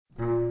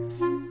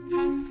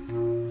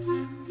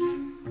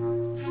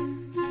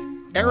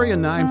Area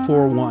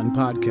 941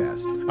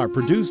 podcasts are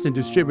produced and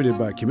distributed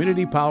by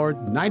community-powered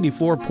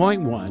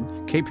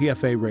 94.1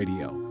 KPFA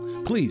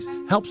Radio. Please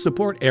help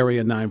support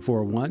Area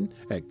 941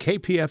 at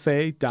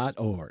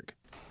kpfa.org.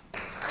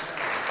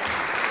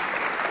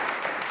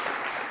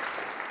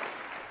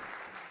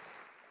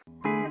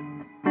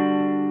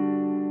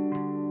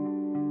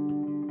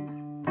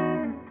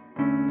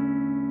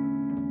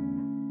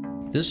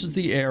 This is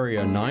the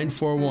Area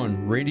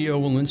 941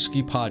 Radio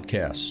Walensky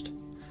podcast.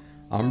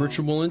 I'm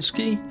Richard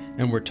Walensky,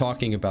 and we're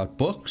talking about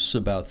books,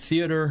 about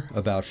theater,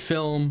 about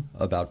film,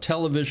 about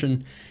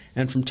television,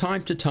 and from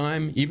time to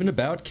time, even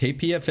about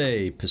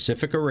KPFA,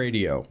 Pacifica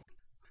Radio.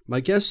 My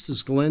guest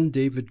is Glenn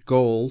David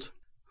Gould,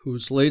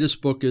 whose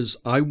latest book is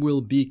I Will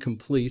Be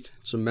Complete.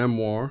 It's a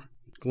memoir.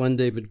 Glenn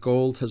David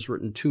Gould has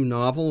written 2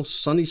 novels,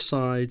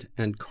 Sunnyside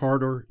and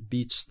Carter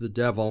Beats the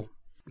Devil.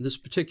 This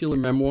particular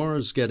memoir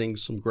is getting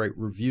some great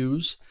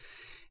reviews.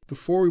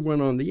 Before we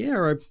went on the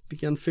air, I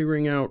began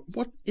figuring out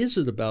what is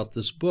it about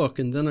this book,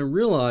 and then I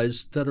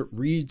realized that it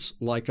reads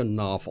like a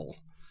novel.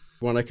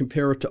 When I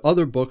compare it to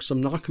other books,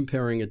 I'm not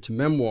comparing it to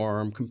memoir,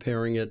 I'm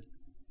comparing it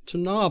to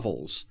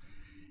novels.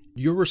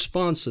 Your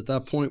response at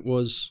that point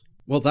was,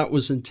 well, that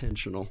was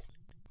intentional.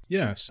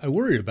 Yes, I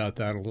worried about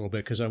that a little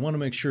bit because I want to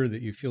make sure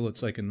that you feel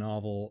it's like a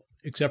novel,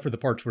 except for the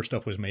parts where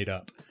stuff was made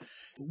up.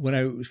 When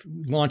I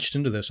launched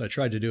into this, I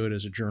tried to do it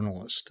as a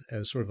journalist,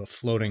 as sort of a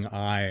floating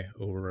eye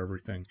over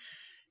everything.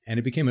 And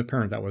it became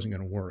apparent that wasn't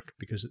going to work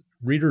because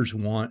readers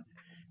want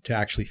to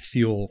actually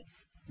feel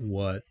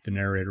what the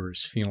narrator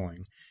is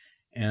feeling.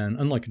 And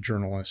unlike a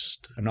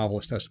journalist, a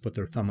novelist has to put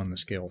their thumb on the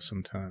scale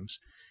sometimes.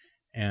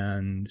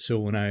 And so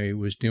when I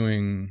was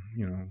doing,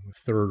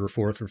 third or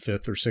fourth or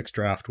fifth or sixth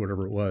draft,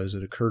 whatever it was,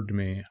 it occurred to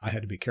me I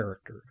had to be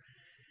character.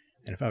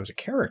 And if I was a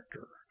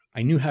character,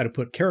 I knew how to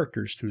put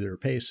characters through their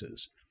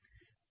paces.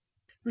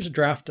 There was a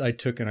draft I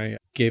took and I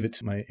gave it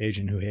to my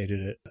agent who hated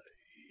it.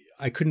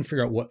 I couldn't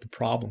figure out what the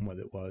problem with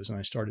it was, and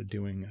I started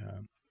doing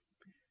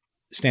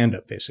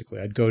stand-up, basically.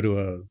 I'd go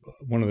to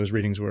one of those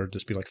readings where it'd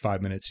just be like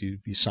 5 minutes, you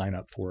sign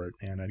up for it,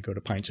 and I'd go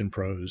to Pints and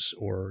Prose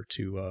or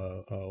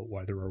to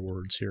Why There Are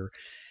Words Here.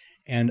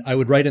 And I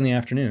would write in the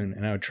afternoon,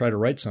 and I would try to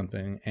write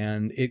something,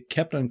 and it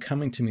kept on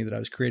coming to me that I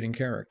was creating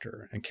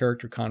character, and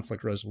character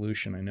conflict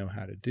resolution I know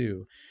how to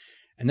do.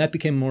 And that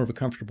became more of a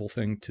comfortable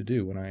thing to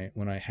do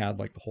when I had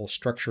like the whole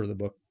structure of the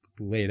book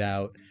laid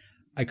out.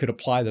 I could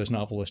apply those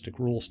novelistic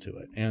rules to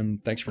it.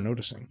 And thanks for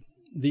noticing.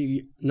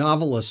 The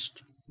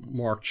novelist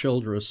Mark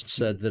Childress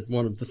said that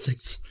one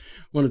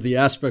of the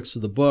aspects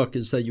of the book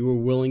is that you were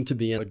willing to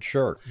be a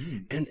jerk.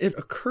 And it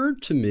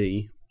occurred to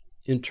me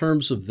in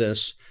terms of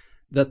this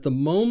that the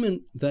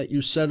moment that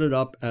you set it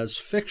up as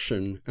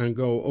fiction and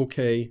go,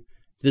 okay,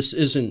 this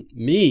isn't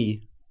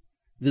me,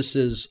 this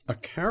is a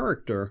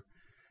character,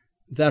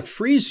 that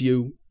frees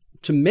you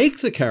to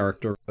make the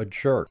character a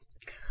jerk.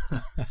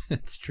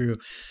 That's true.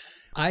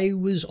 I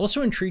was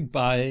also intrigued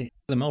by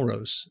the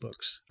Melrose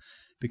books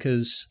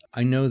because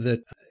I know that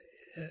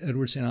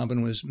Edward St.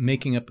 Aubyn was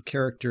making up a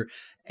character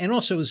and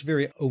also was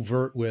very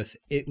overt with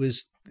it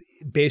was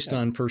based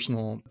on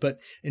personal, but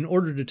in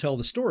order to tell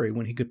the story,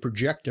 when he could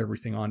project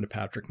everything onto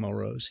Patrick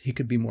Melrose, he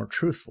could be more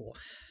truthful.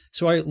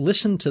 So I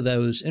listened to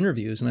those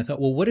interviews and I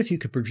thought, well, what if you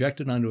could project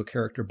it onto a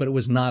character, but it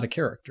was not a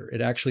character? It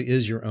actually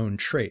is your own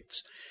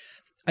traits.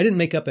 I didn't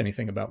make up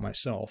anything about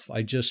myself.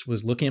 I just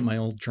was looking at my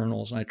old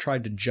journals and I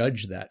tried to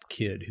judge that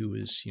kid who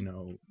was,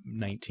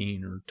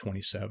 19 or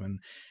 27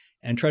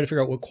 and try to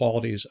figure out what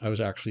qualities I was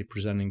actually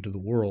presenting to the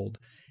world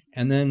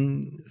and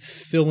then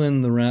fill in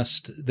the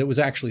rest that was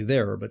actually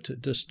there, but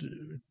to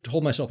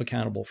hold myself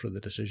accountable for the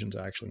decisions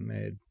I actually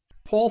made.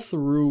 Paul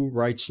Theroux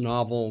writes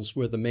novels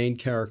where the main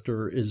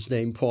character is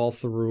named Paul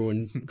Theroux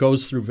and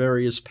goes through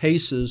various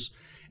paces,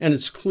 and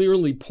it's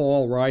clearly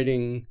Paul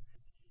writing,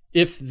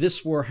 if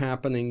this were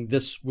happening,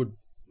 this would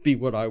be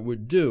what I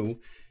would do.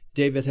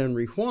 David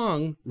Henry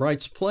Hwang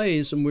writes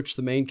plays in which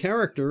the main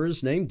character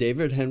is named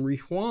David Henry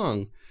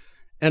Hwang.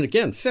 And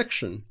again,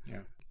 fiction.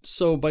 Yeah.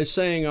 So by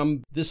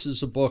saying this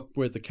is a book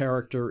where the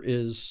character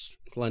is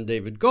Glenn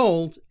David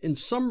Gould, in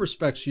some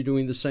respects you're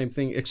doing the same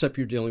thing, except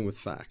you're dealing with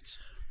facts.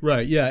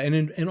 Right, yeah.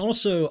 And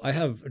also I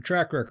have a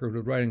track record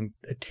of writing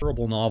a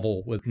terrible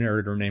novel with a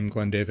narrator named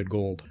Glenn David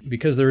Gould.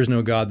 Because There Is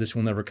No God, This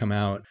Will Never Come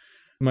Out.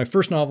 My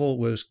first novel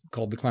was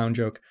called The Clown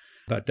Joke,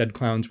 about dead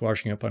clowns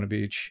washing up on a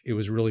beach. It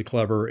was really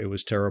clever. It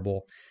was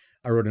terrible.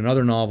 I wrote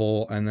another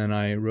novel, and then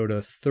I wrote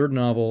a third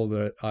novel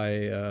that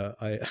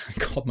I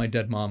called My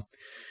Dead Mom,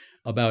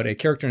 about a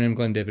character named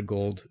Glenn David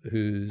Gould,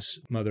 whose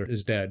mother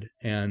is dead,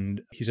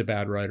 and he's a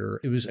bad writer.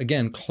 It was,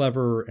 again,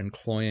 clever and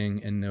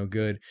cloying and no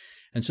good.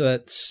 And so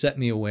that set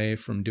me away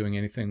from doing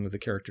anything with a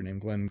character named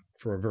Glenn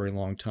for a very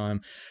long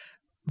time.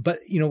 But,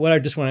 what I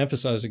just want to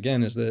emphasize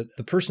again is that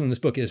the person in this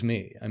book is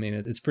me. I mean,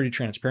 it's pretty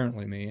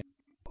transparently me.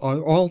 Are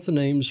all the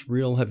names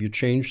real? Have you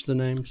changed the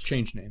names?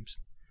 Changed names.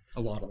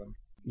 A lot of them.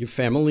 Your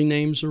family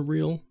names are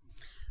real?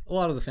 A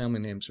lot of the family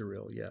names are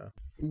real, yeah.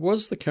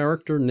 Was the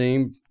character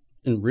named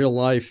in real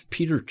life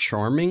Peter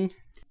Charming?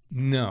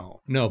 No,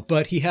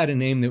 but he had a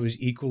name that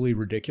was equally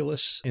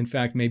ridiculous. In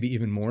fact, maybe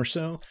even more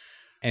so.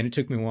 And it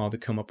took me a while to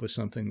come up with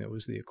something that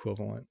was the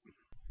equivalent.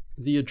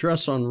 The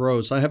address on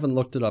Rose, I haven't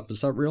looked it up.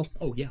 Is that real?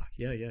 Oh, yeah.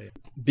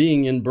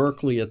 Being in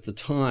Berkeley at the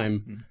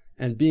time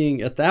and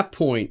being at that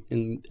point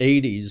in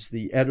the 80s,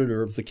 the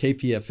editor of the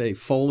KPFA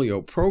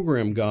Folio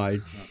program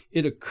guide,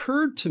 it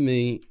occurred to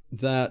me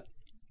that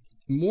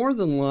more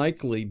than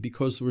likely,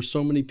 because there were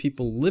so many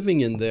people living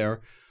in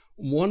there,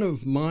 one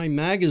of my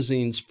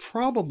magazines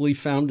probably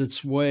found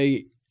its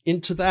way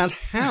into that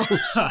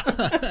house.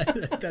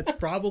 That's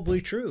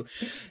probably true.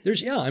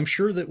 I'm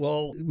sure that,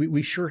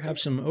 we sure have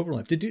some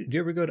overlap. Did you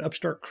ever go to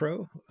Upstart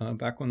Crow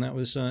back when that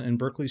was in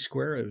Berkeley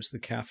Square? It was the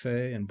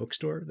cafe and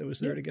bookstore that was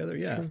there together.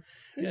 Yeah. Sure.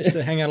 I used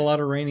to hang out a lot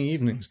of rainy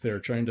evenings there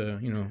trying to,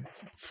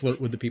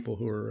 flirt with the people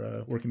who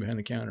were working behind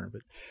the counter,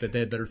 but they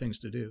had better things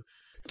to do.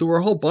 There were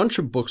a whole bunch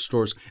of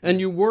bookstores, and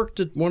you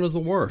worked at one of the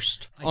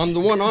worst, the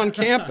one on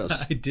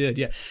campus. I did,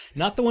 yeah.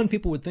 Not the one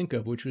people would think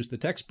of, which was the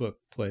textbook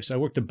place. I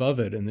worked above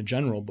it in the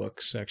general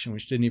books section,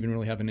 which didn't even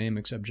really have a name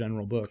except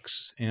general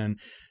books. And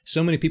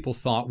so many people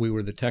thought we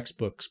were the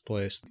textbooks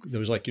place. There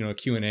was a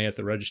Q&A at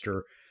the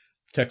register.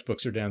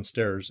 Textbooks are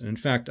downstairs. And in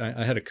fact,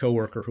 I had a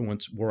coworker who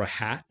once wore a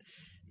hat.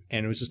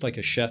 And it was just like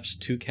a chef's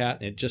toque hat,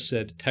 and it just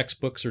said,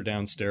 textbooks are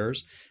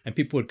downstairs. And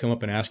people would come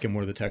up and ask him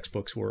where the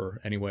textbooks were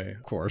anyway.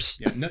 Of course.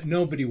 Yeah,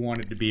 nobody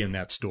wanted to be in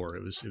that store.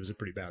 It was a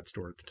pretty bad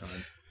store at the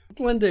time.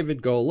 Glenn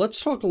David Goh,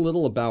 let's talk a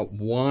little about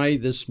why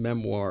this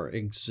memoir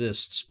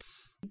exists.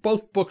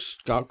 Both books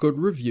got good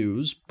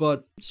reviews,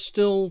 but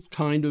still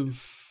kind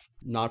of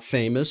not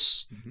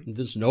famous. Mm-hmm.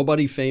 There's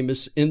nobody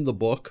famous in the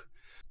book.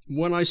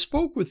 When I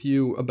spoke with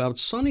you about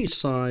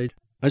Sunnyside,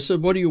 I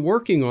said, what are you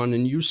working on?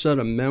 And you said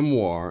a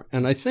memoir.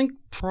 And I think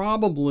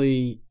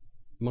probably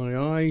my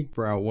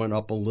eyebrow went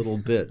up a little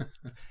bit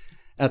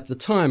at the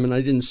time, and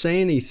I didn't say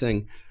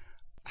anything.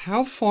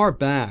 How far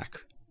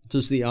back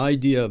does the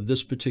idea of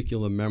this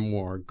particular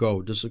memoir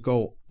go? Does it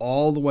go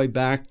all the way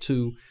back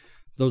to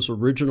those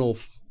original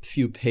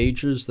few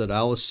pages that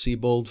Alice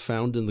Sebold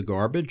found in the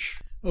garbage?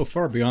 Oh,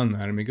 far beyond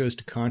that. It goes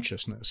to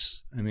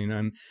consciousness.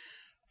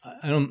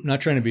 I'm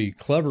not trying to be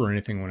clever or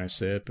anything when I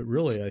say it, but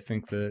really I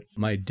think that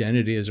my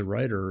identity as a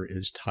writer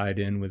is tied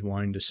in with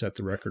wanting to set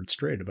the record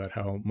straight about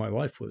how my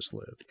life was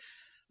lived.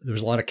 There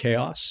was a lot of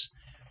chaos.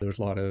 There was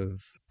a lot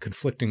of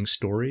conflicting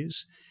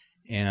stories.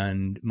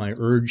 And my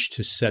urge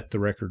to set the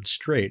record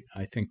straight,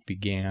 I think,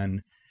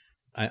 began,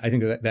 I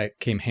think that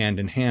came hand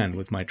in hand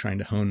with my trying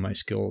to hone my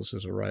skills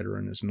as a writer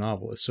and as a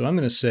novelist. So I'm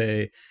going to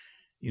say,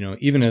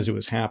 even as it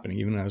was happening,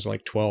 even when I was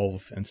like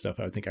 12 and stuff,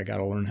 I would think I got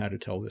to learn how to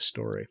tell this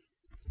story.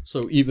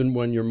 So even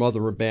when your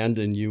mother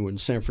abandoned you in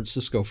San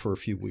Francisco for a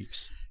few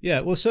weeks?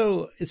 Yeah, well,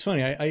 so it's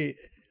funny. I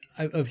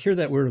hear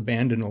that word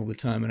abandon all the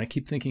time, and I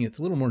keep thinking it's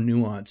a little more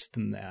nuanced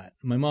than that.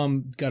 My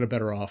mom got a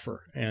better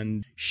offer,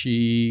 and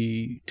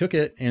she took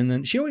it, and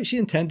then she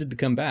intended to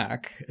come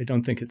back. I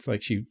don't think it's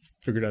like she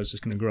figured I was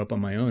just going to grow up on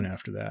my own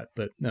after that,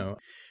 but no.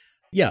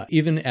 Yeah,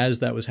 even as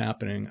that was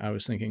happening, I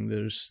was thinking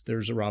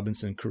there's a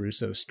Robinson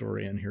Crusoe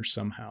story in here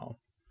somehow.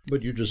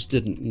 But you just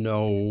didn't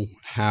know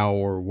how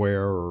or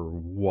where or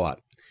what?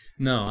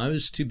 No, I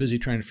was too busy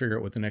trying to figure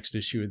out what the next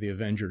issue of the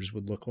Avengers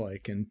would look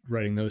like and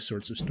writing those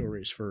sorts of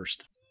stories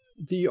first.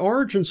 The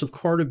origins of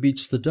Carter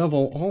Beats the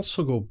Devil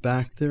also go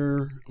back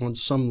there on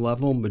some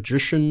level.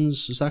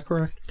 Magicians, is that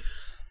correct?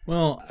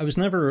 Well, I was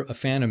never a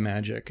fan of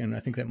magic, and I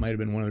think that might have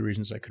been one of the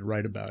reasons I could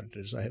write about it,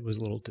 is I was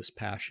a little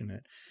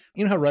dispassionate.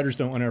 You know how writers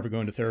don't want to ever go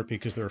into therapy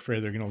because they're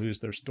afraid they're going to lose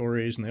their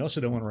stories, and they also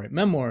don't want to write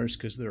memoirs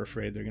because they're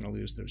afraid they're going to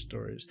lose their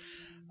stories.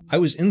 I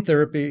was in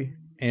therapy,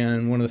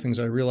 and one of the things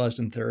I realized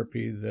in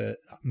therapy that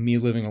me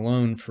living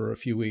alone for a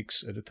few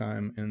weeks at a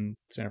time in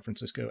San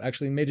Francisco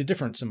actually made a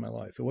difference in my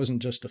life. It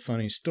wasn't just a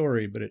funny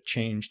story, but it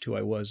changed who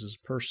I was as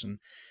a person.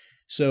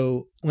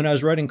 So when I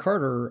was writing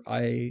Carter,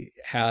 I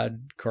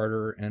had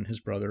Carter and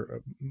his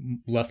brother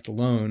left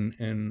alone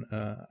in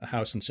a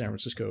house in San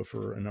Francisco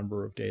for a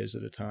number of days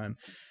at a time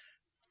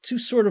to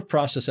sort of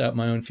process out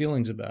my own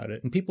feelings about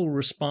it. And people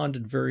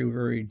responded very,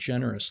 very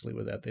generously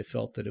with that. They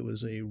felt that it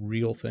was a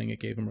real thing.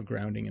 It gave them a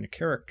grounding in a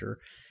character.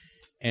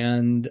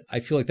 And I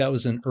feel like that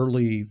was an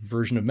early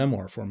version of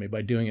memoir for me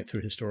by doing it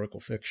through historical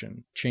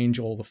fiction. Change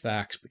all the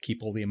facts, but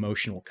keep all the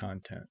emotional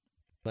content.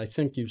 I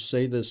think you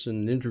say this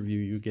in an interview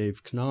you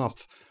gave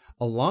Knopf.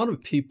 A lot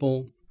of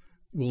people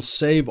will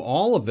save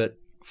all of it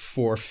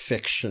for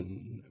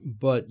fiction,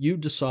 but you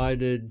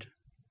decided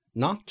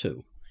not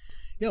to.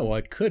 Yeah, well,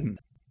 I couldn't.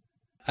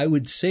 I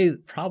would say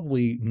that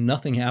probably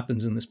nothing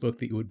happens in this book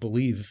that you would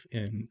believe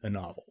in a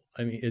novel.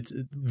 I mean, it's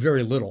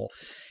very little.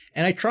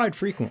 And I tried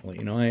frequently.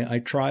 I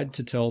tried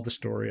to tell the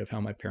story of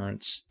how my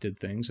parents did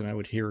things, and I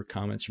would hear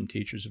comments from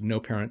teachers of no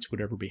parents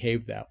would ever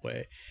behave that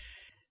way.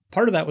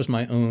 Part of that was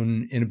my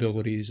own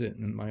inabilities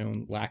and my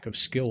own lack of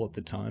skill at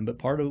the time, but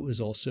part of it was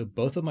also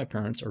both of my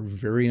parents are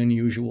very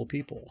unusual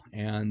people,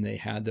 and they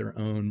had their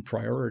own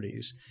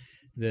priorities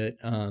that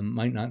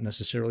might not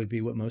necessarily be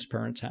what most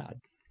parents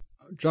had.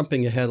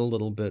 Jumping ahead a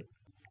little bit,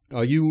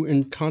 are you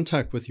in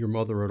contact with your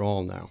mother at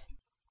all now?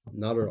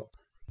 Not at all.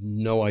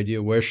 no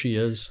idea where she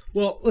is?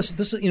 Well, listen,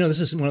 this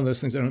is one of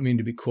those things. I don't mean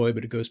to be coy,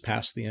 but it goes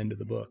past the end of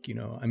the book.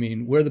 I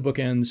mean, where the book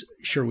ends,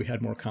 sure, we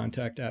had more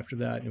contact after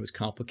that, and it was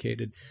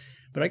complicated.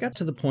 But I got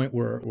to the point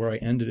where I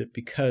ended it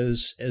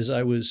because as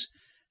I was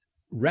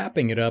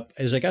wrapping it up,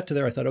 as I got to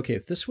there, I thought, okay,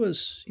 if this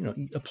was,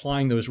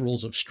 applying those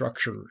rules of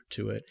structure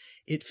to it,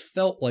 it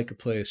felt like a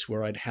place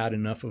where I'd had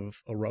enough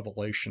of a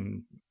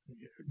revelation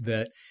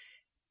that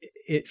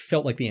it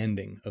felt like the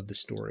ending of the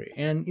story.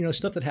 And,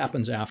 stuff that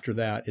happens after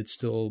that, it's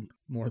still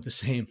more of the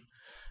same.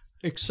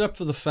 Except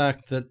for the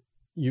fact that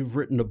you've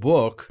written a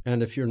book,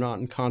 and if you're not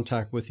in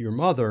contact with your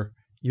mother,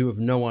 you have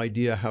no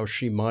idea how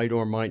she might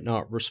or might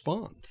not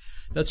respond.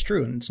 That's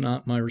true, and it's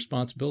not my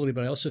responsibility,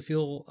 but I also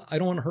feel I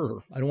don't want to hurt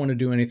her. I don't want to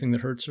do anything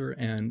that hurts her,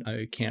 and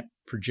I can't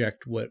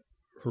project what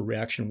her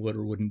reaction would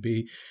or wouldn't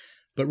be.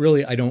 But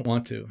really, I don't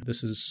want to.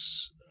 This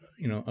is,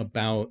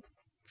 about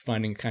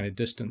finding kind of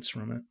distance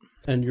from it.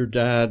 And your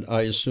dad,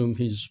 I assume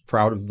he's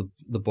proud of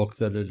the book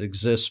that it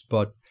exists,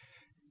 but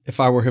if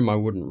I were him, I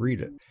wouldn't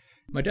read it.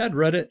 My dad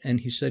read it,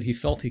 and he said he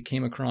felt he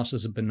came across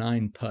as a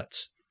benign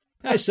putz.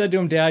 I said to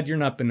him, Dad, you're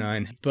not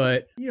benign,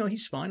 but,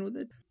 he's fine with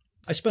it.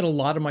 I spent a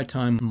lot of my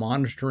time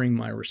monitoring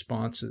my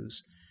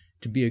responses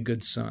to be a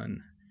good son.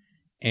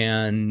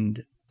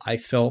 And I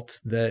felt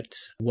that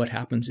what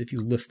happens if you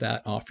lift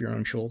that off your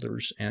own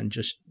shoulders and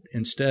just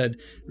instead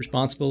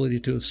responsibility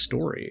to a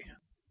story.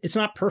 It's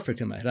not perfect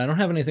in my head. I don't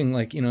have anything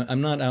like,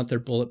 I'm not out there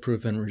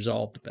bulletproof and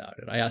resolved about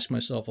it. I ask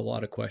myself a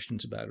lot of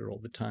questions about it all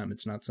the time.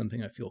 It's not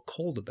something I feel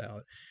cold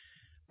about.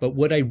 But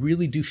what I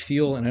really do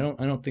feel, and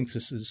I don't think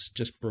this is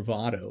just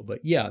bravado, but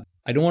yeah,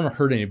 I don't want to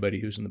hurt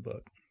anybody who's in the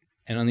book.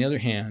 And on the other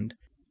hand,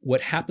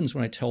 what happens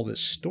when I tell this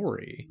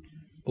story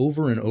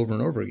over and over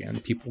and over again,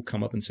 people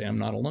come up and say, I'm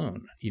not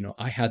alone.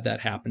 I had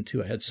that happen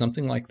too. I had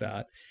something like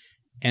that.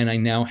 And I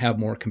now have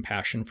more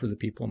compassion for the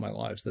people in my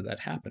lives that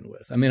happened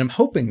with. I mean, I'm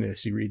hoping that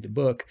as you read the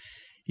book,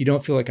 you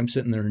don't feel like I'm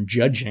sitting there and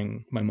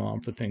judging my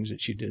mom for things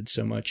that she did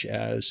so much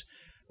as,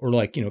 or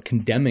like,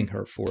 condemning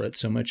her for it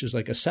so much as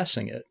like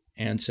assessing it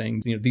and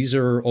saying, these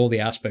are all the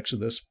aspects of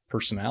this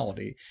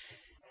personality.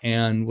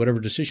 And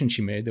whatever decision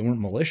she made, they weren't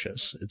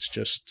malicious. It's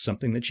just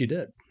something that she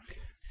did.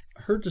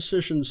 Her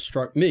decision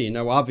struck me.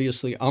 Now,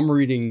 obviously, I'm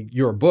reading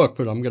your book,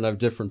 but I'm going to have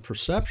different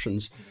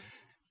perceptions.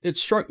 It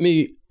struck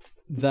me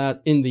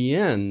that in the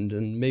end,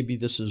 and maybe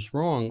this is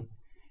wrong,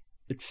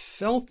 it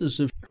felt as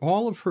if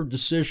all of her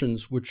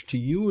decisions, which to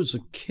you as a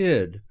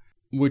kid,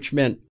 which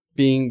meant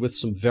being with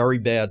some very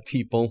bad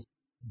people,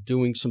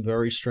 doing some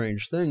very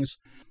strange things,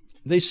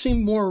 they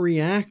seemed more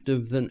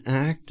reactive than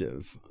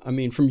active. I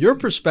mean, from your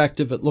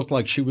perspective, it looked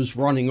like she was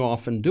running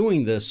off and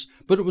doing this,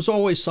 but it was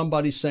always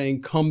somebody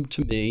saying, come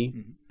to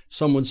me,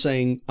 someone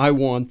saying, I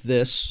want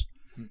this,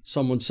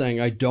 someone saying,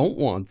 I don't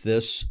want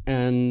this.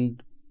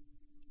 And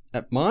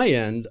at my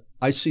end,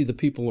 I see the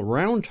people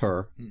around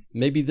her.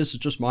 Maybe this is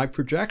just my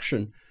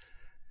projection,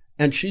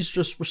 and she's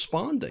just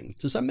responding.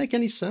 Does that make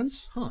any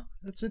sense?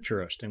 That's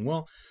interesting.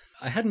 Well,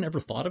 I hadn't ever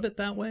thought of it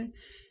that way,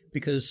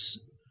 because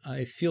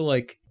I feel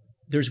like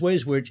there's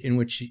ways in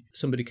which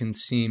somebody can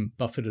seem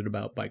buffeted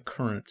about by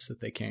currents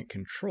that they can't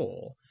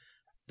control.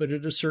 But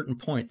at a certain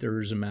point, there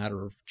is a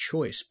matter of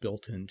choice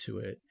built into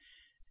it.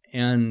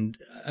 And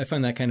I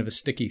find that kind of a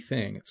sticky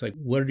thing. It's like,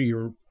 what are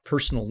your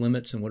personal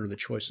limits and what are the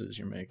choices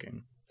you're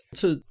making?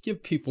 To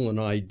give people an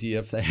idea,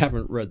 if they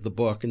haven't read the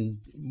book, and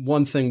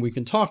one thing we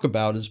can talk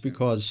about is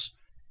because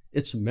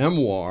it's a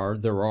memoir,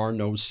 there are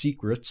no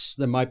secrets.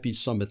 There might be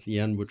some at the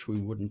end, which we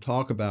wouldn't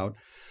talk about.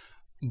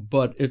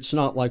 But it's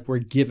not like we're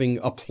giving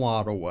a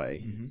plot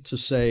away to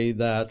say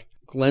that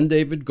Glenn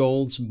David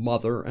Gould's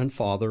mother and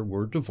father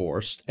were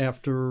divorced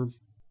after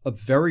a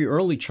very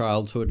early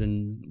childhood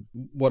in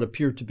what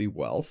appeared to be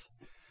wealth.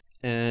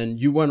 And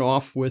you went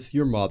off with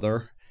your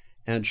mother,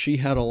 and she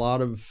had a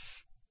lot of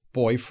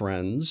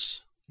boyfriends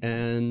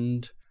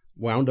and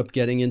wound up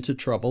getting into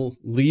trouble,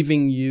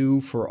 leaving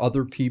you for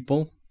other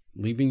people,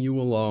 leaving you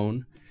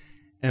alone.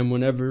 And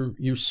whenever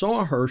you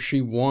saw her, she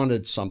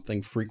wanted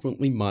something,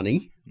 frequently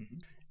money.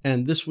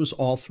 And this was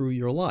all through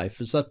your life.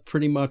 Is that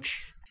pretty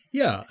much?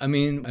 Yeah. I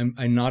mean,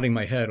 I'm nodding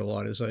my head a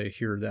lot as I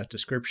hear that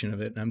description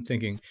of it. And I'm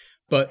thinking,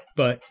 but,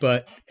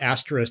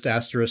 asterisk.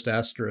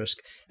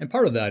 And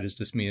part of that is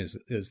just me as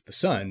the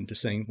son,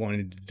 just saying,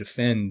 wanting to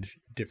defend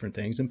different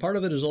things. And part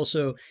of it is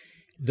also,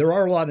 there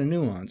are a lot of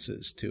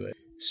nuances to it.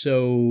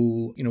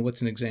 So,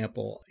 what's an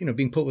example?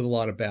 Being put with a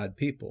lot of bad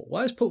people.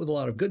 Well, I was put with a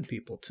lot of good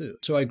people, too.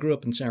 So I grew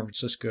up in San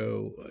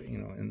Francisco,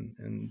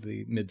 in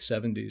the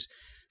mid-'70s.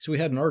 So we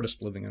had an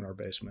artist living in our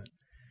basement.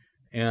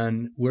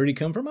 And where did he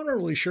come from? I'm not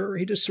really sure.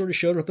 He just sort of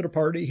showed up at a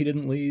party. He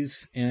didn't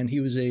leave. And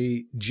he was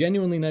a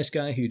genuinely nice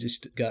guy who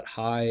just got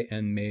high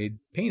and made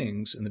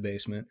paintings in the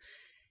basement.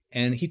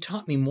 And he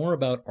taught me more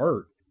about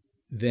art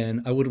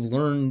than I would have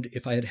learned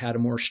if I had had a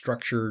more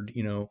structured,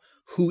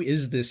 who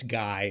is this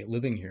guy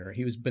living here?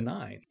 He was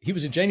benign. He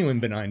was a genuine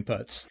benign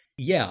putz.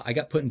 Yeah, I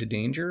got put into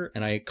danger,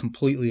 and I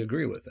completely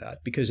agree with that.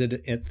 Because at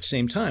the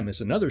same time,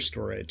 as another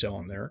story I tell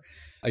in there,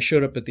 I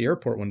showed up at the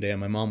airport one day and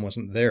my mom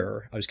wasn't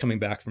there. I was coming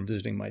back from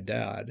visiting my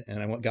dad,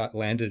 and I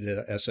landed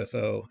at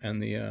SFO,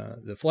 and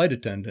the flight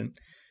attendant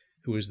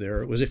who was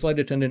there was a flight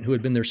attendant who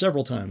had been there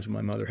several times when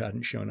my mother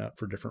hadn't shown up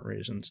for different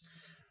reasons.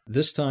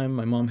 This time,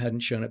 my mom hadn't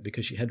shown up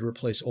because she had to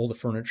replace all the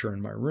furniture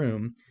in my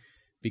room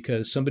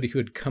because somebody who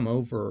had come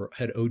over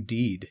had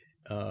OD'd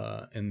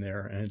in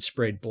there and had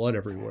sprayed blood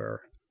everywhere.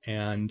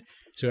 And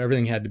so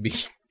everything had to be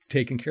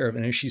taken care of.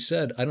 And as she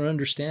said, I don't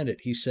understand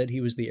it. He said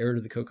he was the heir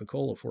to the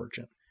Coca-Cola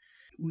fortune.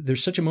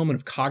 There's such a moment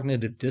of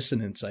cognitive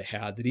dissonance I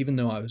had that even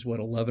though I was,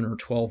 11 or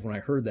 12 when I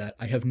heard that,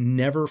 I have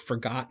never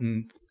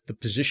forgotten the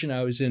position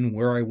I was in,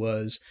 where I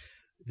was,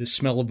 the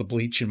smell of the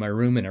bleach in my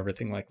room and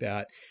everything like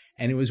that.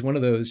 And it was one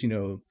of those,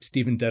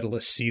 Stephen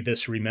Dedalus, see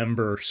this,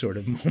 remember sort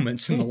of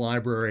moments in the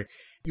library.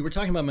 You were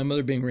talking about my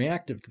mother being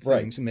reactive to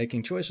things and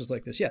making choices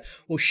like this. Yeah.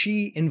 Well,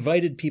 she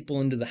invited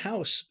people into the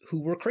house who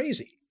were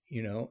crazy,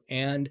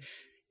 and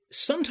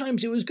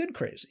sometimes it was good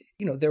crazy.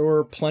 There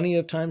were plenty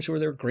of times where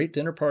there were great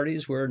dinner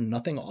parties where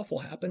nothing awful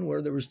happened,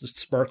 where there was this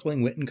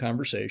sparkling wit and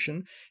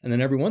conversation. And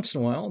then every once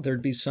in a while,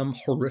 there'd be some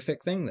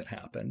horrific thing that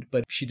happened.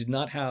 But she did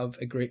not have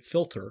a great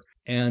filter.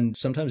 And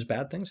sometimes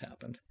bad things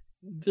happened.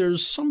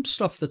 There's some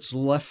stuff that's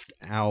left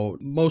out,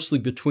 mostly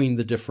between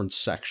the different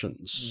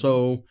sections.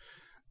 So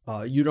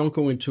you don't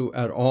go into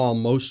at all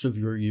most of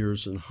your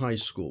years in high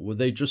school. Were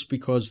they just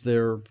because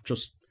they're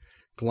just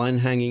Glenn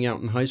hanging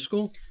out in high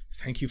school?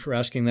 Thank you for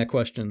asking that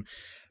question.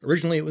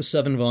 Originally, it was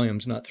 7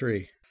 volumes, not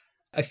 3.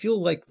 I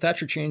feel like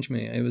Thatcher changed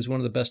me. It was one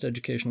of the best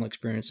educational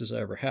experiences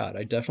I ever had.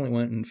 I definitely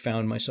went and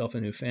found myself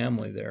a new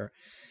family there.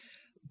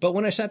 But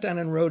when I sat down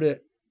and wrote it,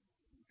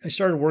 I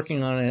started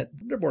working on it.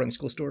 They're boarding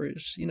school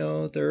stories.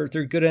 They're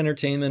good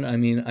entertainment. I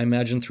mean, I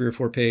imagine 3 or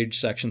 4 page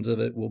sections of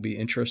it will be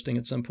interesting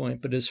at some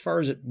point. But as far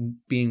as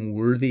it being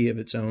worthy of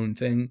its own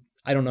thing,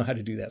 I don't know how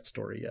to do that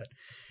story yet.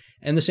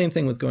 And the same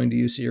thing with going to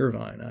UC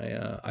Irvine.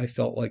 I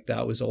felt like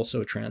that was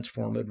also a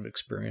transformative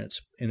experience,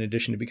 in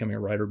addition to becoming a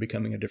writer,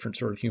 becoming a different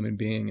sort of human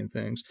being and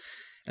things.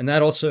 And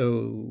that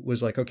also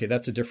was like, okay,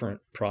 that's a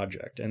different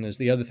project. And as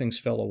the other things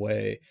fell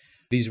away,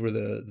 these were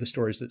the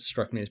stories that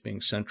struck me as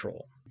being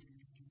central.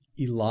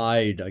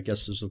 Elide, I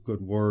guess is a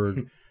good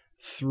word,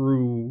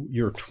 through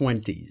your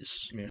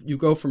 20s. Yeah. You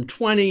go from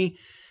 20,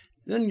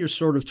 then you're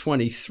sort of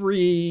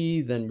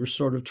 23, then you're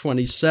sort of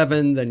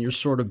 27, then you're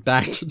sort of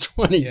back to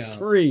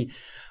 23. Yeah.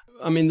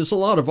 I mean, there's a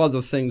lot of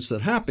other things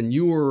that happen.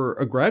 You were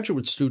a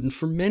graduate student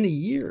for many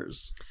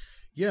years.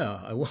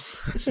 Yeah, I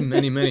was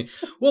many.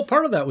 Well,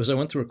 part of that was I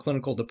went through a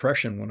clinical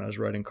depression when I was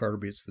writing Carter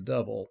Beats the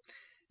Devil.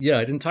 Yeah,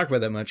 I didn't talk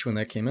about that much when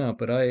that came out,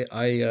 but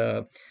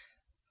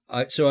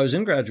so I was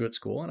in graduate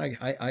school and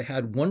I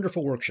had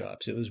wonderful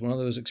workshops. It was one of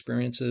those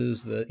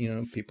experiences that,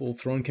 people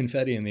throwing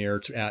confetti in the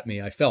air at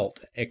me, I felt,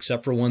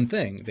 except for one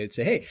thing. They'd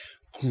say, hey,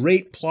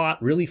 great plot,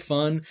 really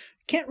fun.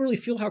 Can't really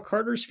feel how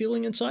Carter's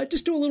feeling inside.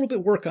 Just do a little bit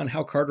of work on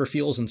how Carter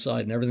feels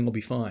inside and everything will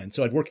be fine.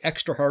 So I'd work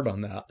extra hard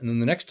on that. And then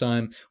the next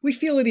time we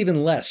feel it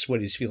even less what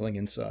he's feeling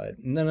inside.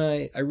 And then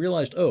I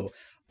realized,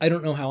 I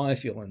don't know how I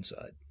feel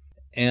inside.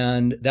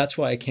 And that's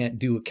why I can't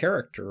do a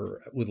character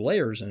with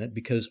layers in it,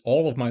 because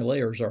all of my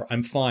layers are,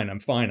 I'm fine.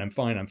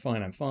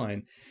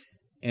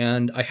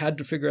 And I had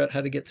to figure out how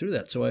to get through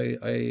that. So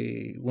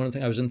one of the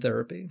things, I was in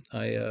therapy.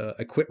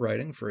 I quit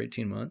writing for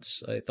 18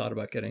 months. I thought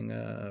about getting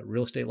a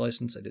real estate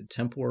license. I did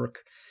temp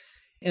work.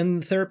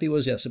 And the therapy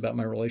was, yes, about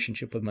my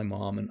relationship with my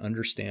mom and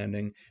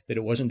understanding that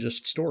it wasn't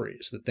just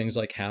stories, that things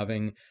like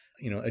having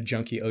a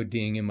junkie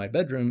ODing in my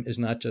bedroom is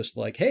not just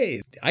like,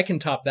 hey, I can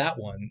top that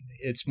one.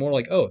 It's more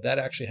like, that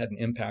actually had an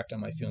impact on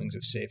my feelings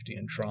of safety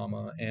and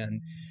trauma,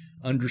 and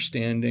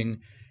understanding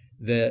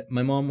that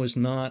my mom was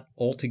not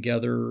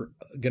altogether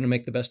going to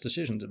make the best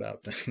decisions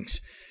about things.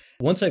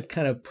 Once I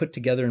kind of put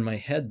together in my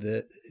head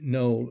that,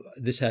 no,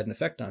 this had an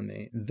effect on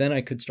me, then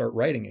I could start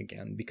writing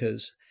again,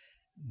 because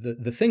the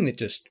thing that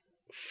just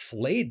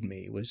flayed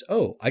me was,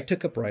 I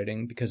took up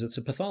writing because it's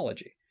a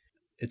pathology.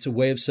 It's a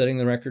way of setting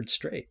the record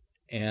straight.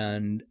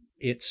 And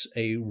it's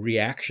a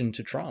reaction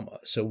to trauma.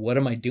 So what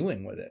am I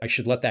doing with it? I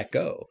should let that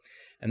go.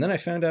 And then I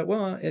found out,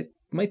 it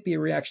might be a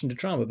reaction to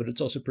trauma, but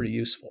it's also pretty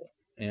useful.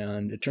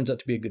 And it turns out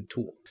to be a good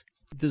tool.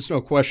 There's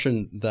no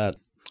question that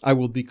I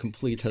Will Be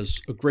Complete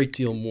has a great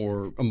deal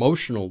more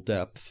emotional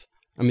depth.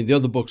 I mean, the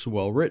other books are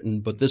well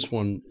written, but this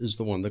one is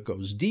the one that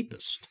goes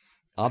deepest,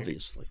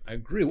 obviously. I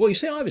agree. Well, you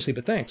say obviously,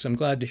 but thanks. I'm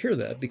glad to hear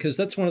that, because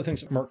that's one of the things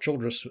that Mark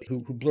Childress,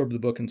 who blurbed the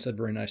book and said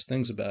very nice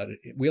things about it.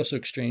 We also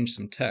exchanged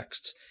some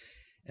texts.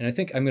 And I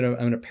think I'm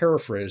going to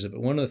paraphrase it, but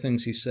one of the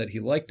things he said he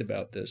liked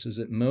about this is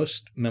that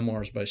most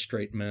memoirs by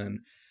straight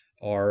men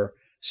are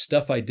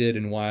stuff I did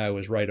and why I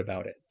was right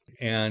about it.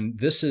 And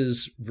this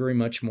is very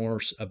much more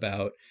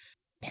about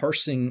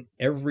parsing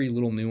every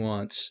little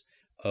nuance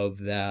of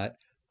that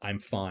I'm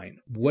fine.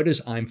 What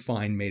is I'm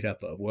fine made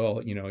up of?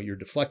 Well, you're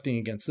deflecting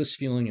against this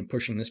feeling and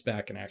pushing this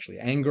back and actually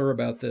anger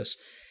about this.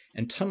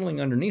 And tunneling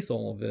underneath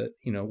all of it,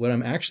 what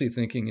I'm actually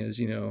thinking is,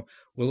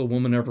 will a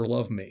woman ever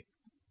love me?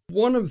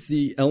 One of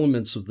the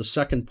elements of the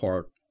second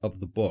part of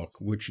the book,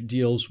 which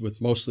deals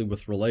mostly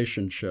with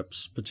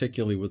relationships,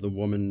 particularly with a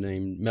woman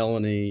named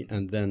Melanie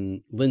and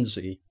then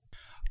Lindsay.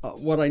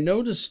 What I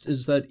noticed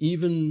is that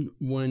even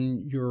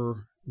when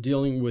you're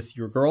dealing with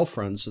your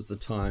girlfriends at the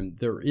time,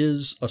 there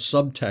is a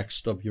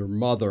subtext of your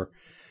mother,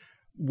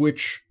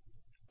 which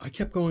I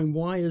kept going,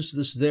 why is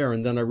this there?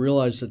 And then I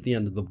realized at the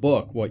end of the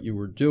book what you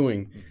were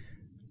doing,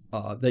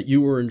 that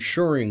you were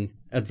ensuring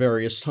at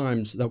various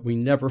times that we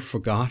never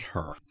forgot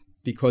her,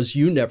 because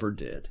you never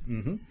did.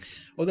 Mm-hmm.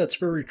 Well, that's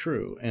very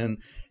true. And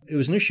it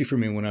was an issue for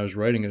me when I was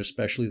writing it,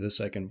 especially the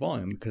second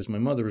volume, because my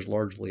mother was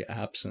largely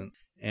absent.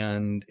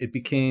 And it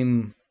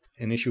became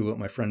an issue what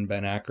my friend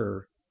Ben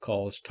Acker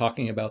calls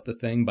talking about the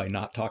thing by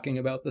not talking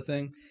about the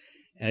thing.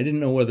 And I didn't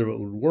know whether it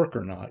would work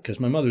or not, because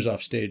my mother's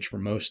off stage for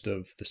most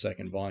of the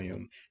second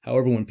volume.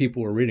 However, when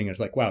people were reading it, it's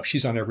like, wow,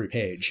 she's on every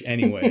page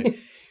anyway.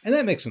 And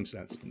that makes some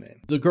sense to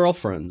me. The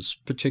girlfriends,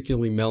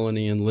 particularly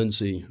Melanie and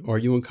Lindsay, are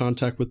you in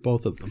contact with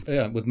both of them?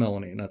 Yeah, with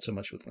Melanie, not so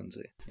much with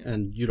Lindsay. Yeah.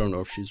 And you don't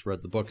know if she's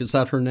read the book. Is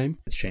that her name?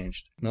 It's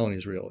changed.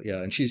 Melanie's real,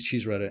 yeah. And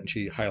she's read it, and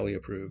she highly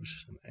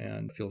approves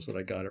and feels that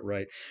I got it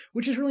right,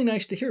 which is really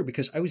nice to hear,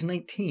 because I was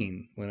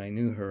 19 when I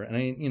knew her. And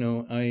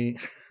I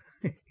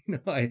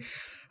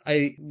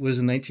was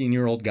a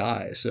 19-year-old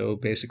guy, so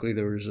basically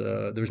there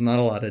was not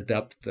a lot of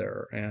depth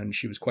there, and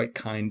she was quite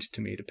kind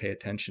to me to pay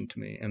attention to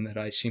me, and that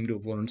I seemed to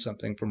have learned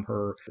something from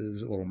her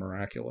is a little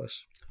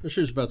miraculous. She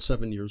was about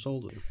 7 years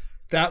older.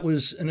 That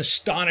was an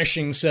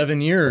astonishing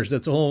 7 years.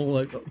 That's a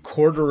whole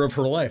quarter of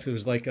her life. It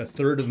was like a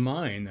third of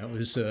mine. That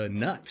was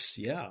nuts,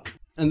 yeah.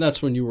 And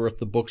that's when you were at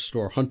the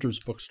bookstore, Hunter's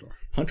Bookstore.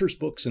 Hunter's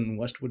Books in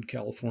Westwood,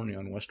 California,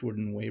 on Westwood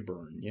and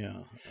Weyburn,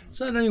 yeah. Is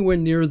that anywhere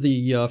near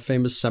the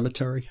famous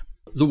cemetery?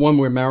 The one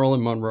where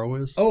Marilyn Monroe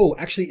is? Oh,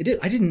 actually, it is.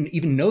 I didn't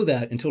even know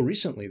that until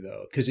recently,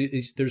 though, because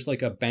there's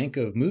like a bank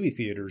of movie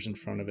theaters in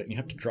front of it, and you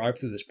have to drive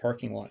through this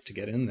parking lot to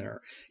get in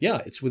there.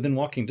 Yeah, it's within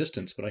walking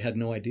distance, but I had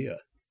no idea.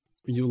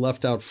 You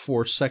left out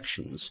 4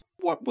 sections.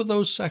 What were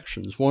those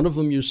sections? One of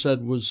them you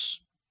said was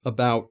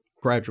about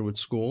graduate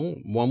school.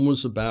 One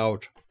was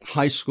about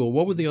high school.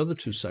 What were the other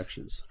 2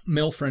 sections?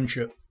 Male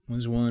friendship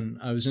was one.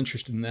 I was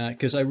interested in that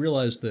because I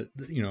realized that,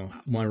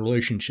 my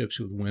relationships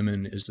with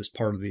women is just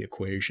part of the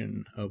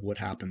equation of what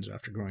happens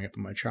after growing up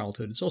in my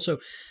childhood. It's also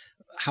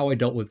how I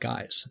dealt with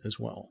guys as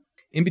well.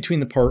 In between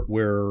the part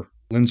where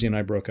Lindsay and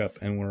I broke up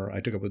and where I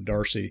took up with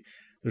Darcy,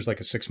 there's like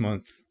a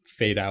 6-month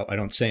fade out. I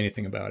don't say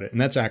anything about it. And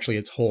that's actually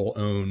its whole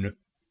own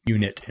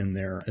unit in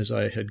there, as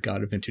I had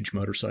got a vintage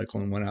motorcycle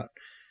and went out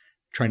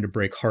trying to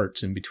break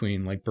hearts in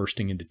between, like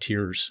bursting into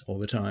tears all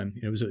the time.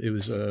 It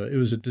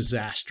was a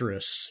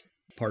disastrous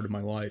part of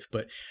my life,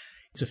 but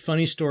it's a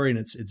funny story, and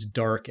it's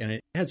dark, and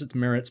it has its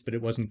merits, but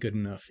it wasn't good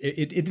enough.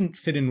 It didn't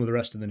fit in with the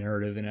rest of the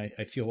narrative, and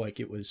I feel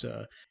like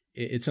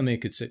it's something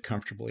that could sit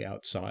comfortably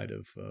outside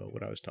of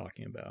what I was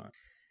talking about.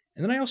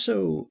 And then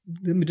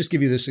let me just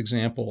give you this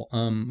example.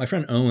 My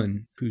friend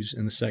Owen, who's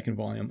in the second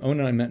volume, Owen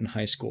and I met in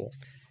high school,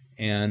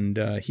 and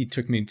he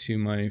took me to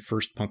my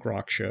first punk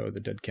rock show, the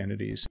Dead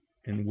Kennedys,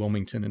 in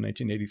Wilmington in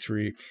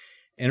 1983.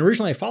 And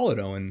originally I followed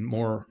Owen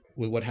more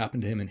with what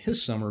happened to him in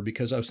his summer,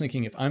 because I was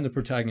thinking, if I'm the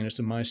protagonist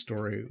of my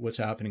story, what's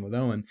happening with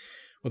Owen?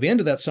 Well, the end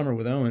of that summer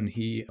with Owen,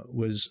 he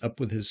was up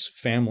with his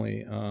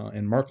family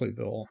in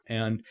Markleeville,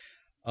 and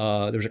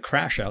there was a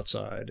crash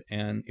outside,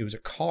 and it was a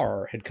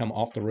car had come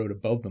off the road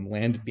above them,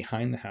 landed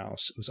behind the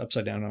house. It was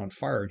upside down and on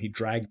fire, and he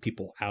dragged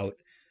people out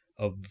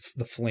of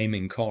the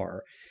flaming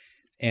car.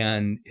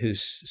 And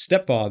his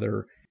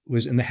stepfather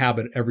was in the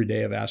habit every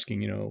day of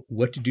asking,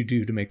 what did you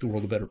do to make the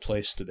world a better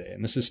place today?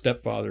 And this is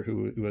stepfather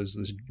who was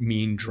this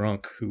mean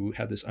drunk who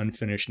had this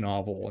unfinished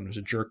novel and was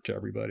a jerk to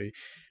everybody.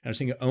 And I was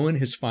thinking, Owen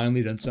has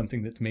finally done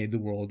something that's made the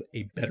world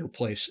a better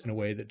place in a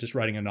way that just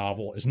writing a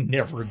novel is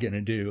never going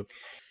to do.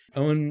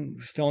 Owen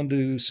fell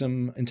into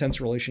some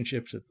intense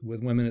relationships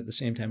with women at the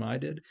same time I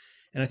did.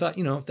 And I thought,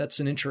 that's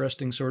an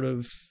interesting sort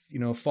of,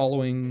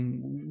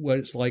 following what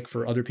it's like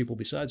for other people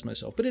besides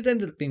myself. But it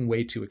ended up being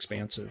way too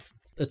expansive.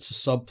 It's a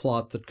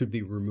subplot that could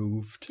be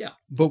removed, yeah,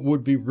 but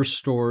would be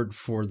restored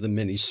for the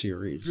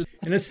miniseries.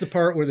 And it's the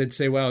part where they'd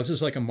say, wow, this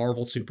is like a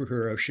Marvel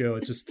superhero show.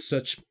 It's just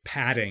such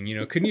padding,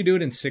 couldn't you do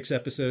it in 6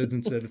 episodes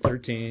instead of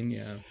 13?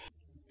 Yeah.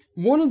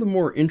 One of the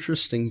more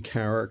interesting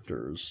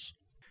characters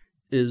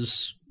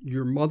is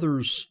your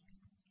mother's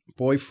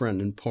boyfriend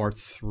in part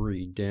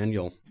 3,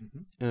 Daniel.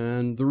 Mm-hmm.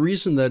 And the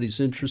reason that he's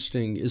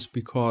interesting is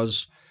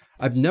because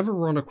I've never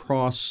run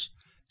across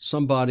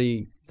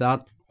somebody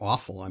that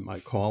awful, I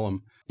might call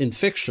him, in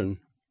fiction,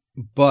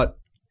 but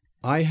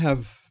I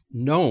have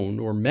known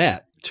or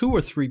met 2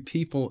 or 3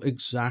 people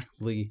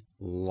exactly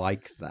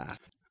like that.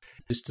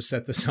 Just to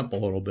set this up a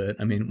little bit,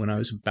 when I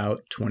was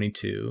about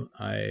 22,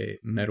 I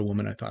met a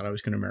woman I thought I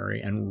was going to marry,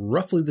 and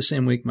roughly the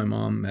same week my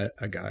mom met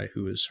a guy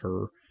who was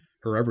her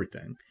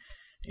everything.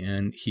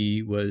 And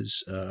he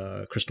was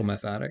a crystal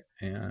meth addict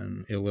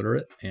and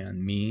illiterate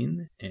and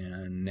mean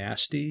and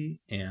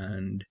nasty,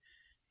 and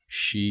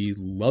she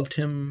loved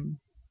him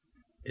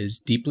as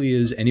deeply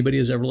as anybody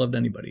has ever loved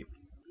anybody.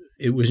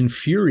 it was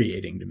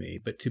infuriating to me,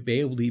 but to be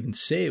able to even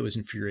say it was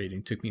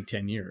infuriating took me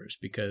 10 years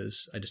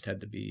because I just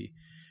had to be,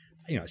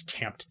 I was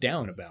tamped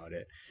down about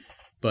it.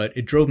 But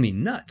it drove me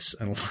nuts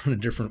on a lot of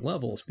different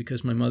levels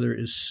because my mother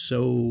is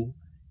so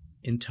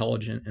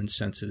intelligent and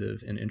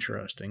sensitive and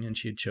interesting, and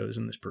she had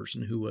chosen this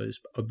person who was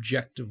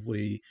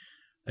objectively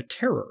a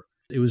terror.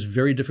 It was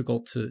very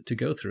difficult to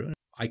go through.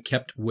 I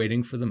kept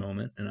waiting for the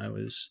moment, and I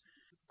was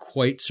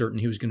quite certain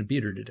he was going to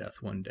beat her to death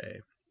one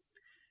day.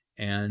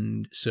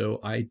 And so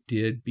I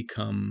did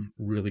become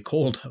really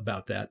cold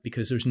about that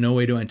because there's no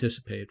way to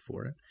anticipate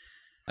for it.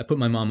 I put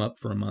my mom up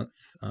for a month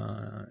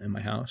in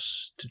my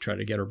house to try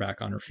to get her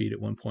back on her feet at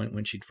one point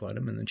when she'd fled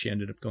him, and then she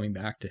ended up going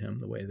back to him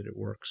the way that it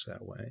works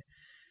that way.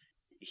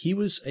 He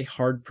was a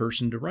hard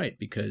person to write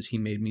because he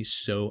made me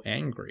so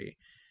angry.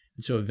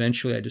 And so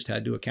eventually I just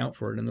had to account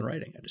for it in the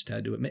writing. I just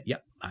had to admit,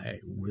 I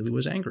really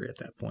was angry at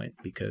that point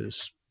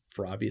because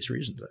for obvious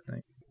reasons, I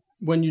think.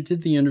 When you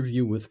did the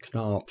interview with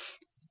Knopf,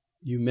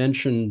 you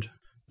mentioned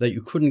that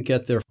you couldn't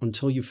get there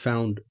until you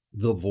found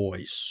the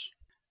voice.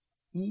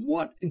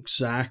 What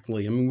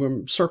exactly,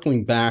 we're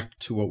circling back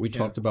to what we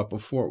talked about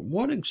before.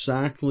 What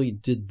exactly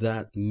did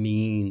that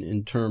mean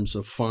in terms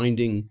of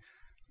finding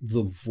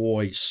the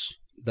voice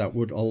that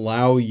would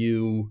allow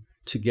you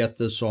to get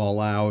this all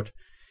out,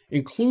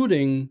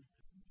 including,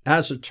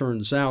 as it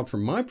turns out,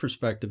 from my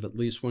perspective at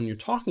least, when you're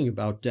talking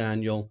about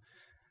Daniel,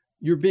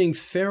 you're being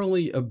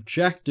fairly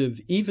objective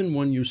even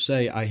when you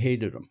say, I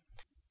hated him.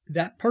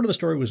 That part of the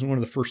story was one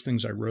of the first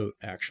things I wrote,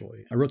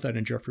 actually. I wrote that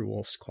in Jeffrey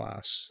Wolf's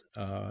class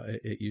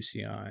at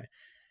UCI.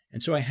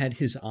 And so I had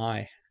his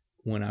eye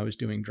when I was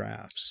doing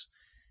drafts.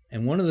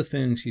 And one of the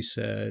things he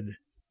said,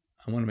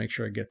 I want to make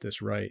sure I get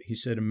this right. He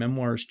said a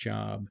memoir's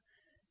job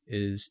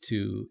is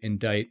to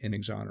indict and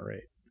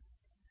exonerate.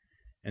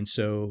 And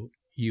so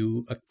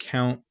you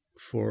account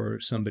for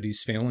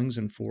somebody's failings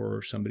and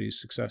for somebody's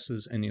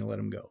successes, and you let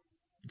them go.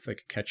 It's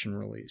like a catch and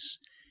release.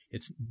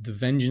 It's the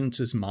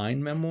vengeance is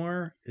mine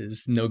memoir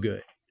is no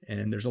good.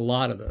 And there's a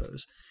lot of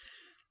those.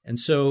 And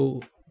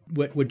so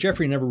what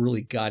Jeffrey never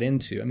really got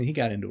into, he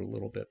got into it a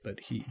little bit,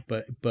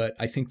 but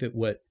I think that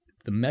what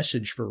the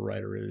message for a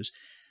writer is,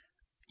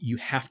 you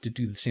have to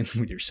do the same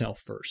thing with yourself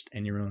first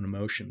and your own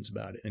emotions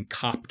about it and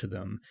cop to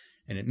them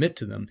and admit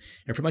to them.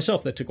 And for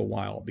myself, that took a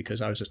while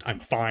because I'm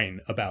fine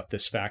about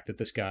this fact that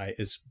this guy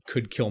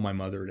could kill my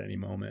mother at any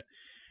moment.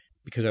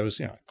 Because I was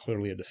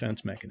clearly a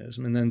defense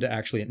mechanism. And then to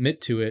actually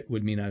admit to it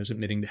would mean I was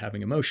admitting to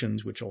having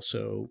emotions, which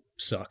also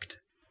sucked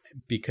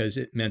because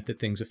it meant that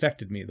things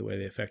affected me the way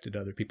they affected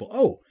other people.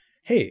 Oh,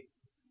 hey,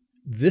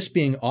 this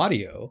being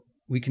audio,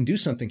 we can do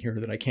something here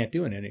that I can't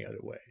do in any other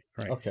way.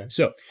 Right? Okay.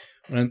 So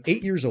when I'm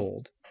 8 years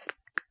old,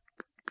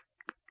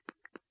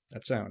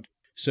 that sound.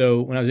 So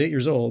when I was 8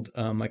 years old,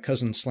 my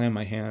cousin slammed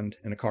my hand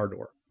in a car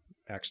door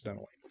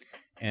accidentally.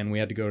 And we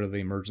had to go to the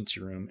emergency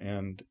room,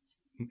 and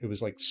it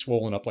was like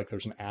swollen up like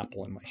there's an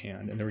apple in my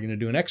hand, and they were going to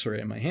do an x-ray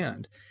in my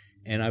hand.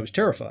 And I was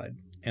terrified.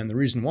 And the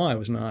reason why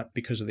was not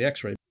because of the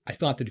x-ray. I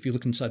thought that if you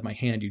looked inside my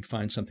hand, you'd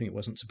find something that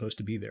wasn't supposed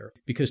to be there.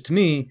 Because to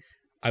me,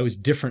 I was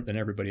different than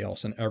everybody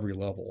else on every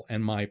level.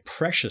 And my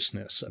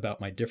preciousness about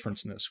my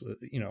differenceness,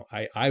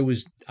 I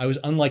was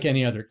unlike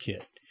any other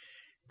kid.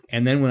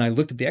 And then when I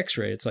looked at the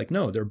x-ray, it's like,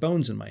 no, there are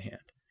bones in my hand.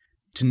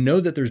 To know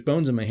that there's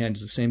bones in my hand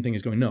is the same thing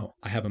as going, no,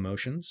 I have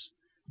emotions.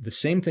 The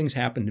same things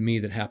happen to me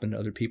that happen to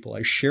other people.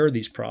 I share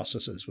these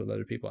processes with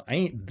other people. I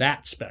ain't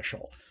that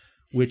special,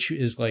 which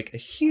is like a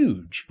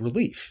huge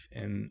relief.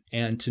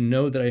 And to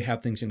know that I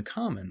have things in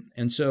common.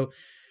 And so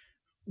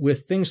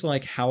with things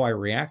like how I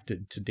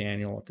reacted to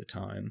Daniel at the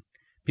time,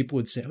 people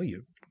would say, oh,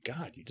 you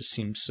just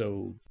seem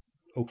so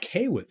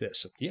okay with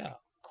this. Yeah,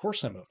 of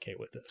course I'm okay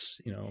with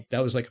this.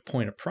 That was like a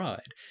point of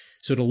pride.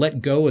 So to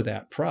let go of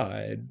that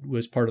pride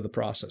was part of the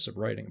process of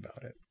writing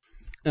about it.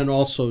 And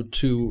also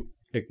to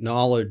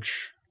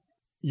acknowledge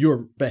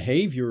your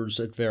behaviors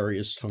at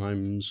various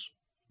times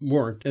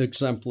weren't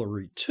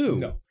exemplary too.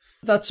 No.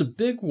 That's a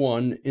big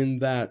one in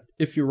that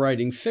if you're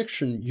writing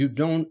fiction, you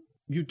don't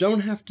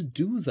have to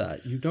do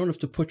that. You don't have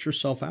to put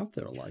yourself out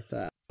there like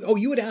that. Oh,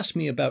 you would ask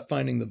me about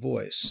finding the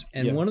voice.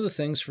 And one of the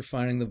things for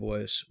finding the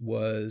voice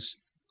was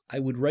I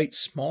would write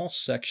small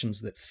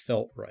sections that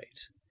felt right.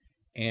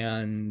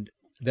 And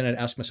then I'd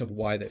ask myself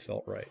why they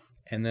felt right.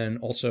 And then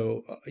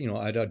also,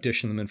 I'd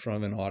audition them in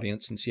front of an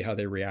audience and see how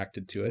they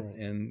reacted to it.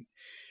 Right.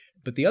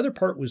 But the other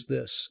part was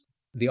this,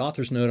 the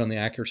author's note on the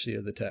accuracy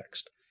of the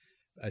text.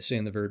 I say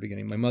in the very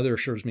beginning, my mother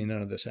assures me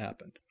none of this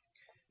happened.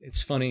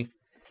 It's funny,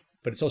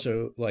 but it's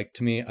also like,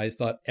 to me, I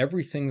thought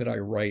everything that I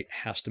write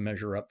has to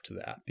measure up to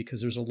that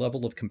because there's a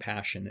level of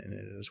compassion in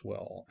it as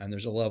well. And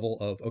there's a level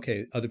of,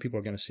 okay, other people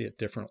are going to see it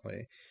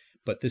differently,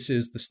 but this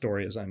is the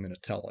story as I'm going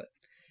to tell it.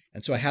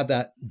 And so I had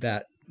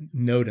that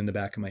note in the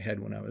back of my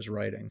head when I was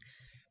writing.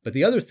 But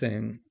the other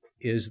thing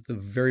is the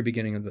very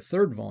beginning of the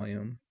third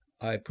volume,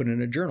 I put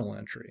in a journal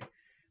entry,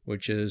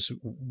 which is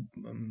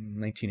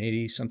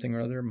 1980 something or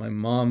other. My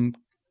mom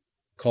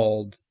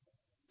called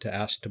to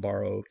ask to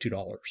borrow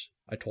 $2.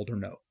 I told her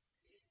no.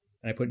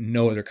 And I put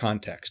no other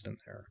context in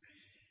there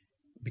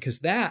because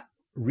that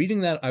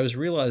reading that, I was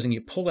realizing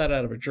you pull that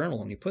out of a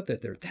journal and you put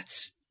that there.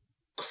 That's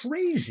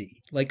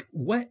crazy. Like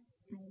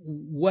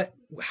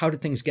how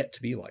did things get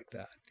to be like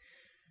that?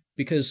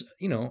 Because,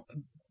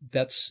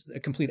 that's a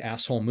complete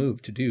asshole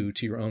move to do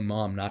to your own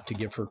mom, not to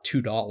give her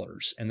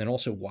 $2. And then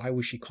also, why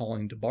was she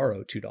calling to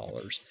borrow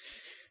 $2?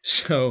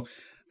 So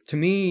to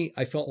me,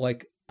 I felt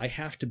like I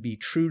have to be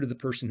true to the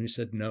person who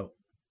said no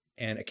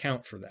and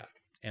account for that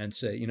and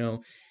say,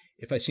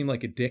 if I seem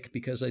like a dick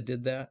because I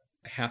did that,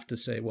 I have to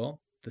say,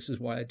 well, this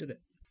is why I did it.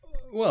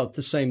 Well, at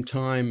the same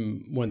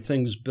time, when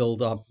things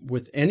build up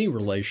with any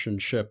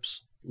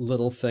relationships,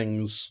 little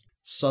things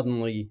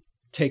suddenly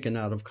taken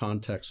out of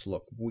context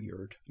look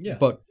weird. Yeah.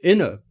 But in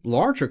a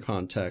larger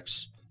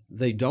context,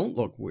 they don't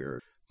look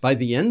weird. By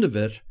the end of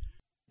it,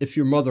 if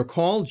your mother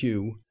called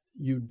you,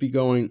 you'd be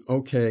going,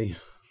 okay,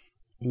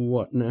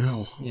 what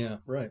now? Yeah,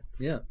 right.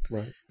 Yeah.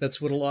 Right.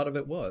 That's what a lot of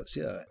it was.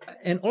 Yeah.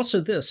 And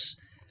also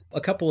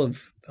a couple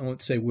of, I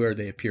won't say where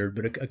they appeared,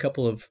 but a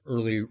couple of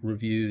early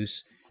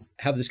reviews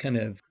have this kind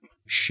of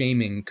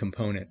shaming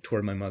component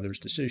toward my mother's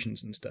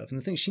decisions and stuff. And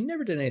the thing, she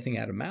never did anything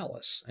out of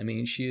malice. I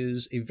mean, she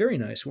is a very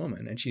nice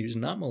woman and she's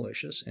not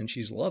malicious and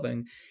she's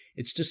loving.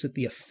 It's just that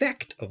the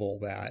effect of all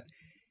that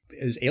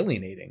is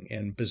alienating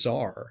and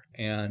bizarre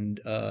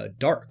and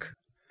dark.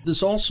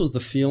 There's also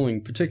the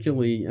feeling,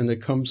 particularly, and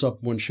it comes up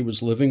when she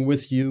was living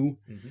with you,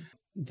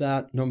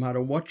 that no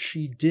matter what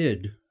she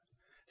did,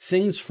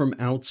 things from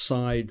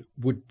outside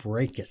would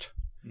break it.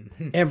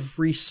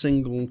 Every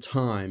single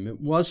time.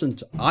 It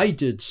wasn't, I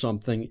did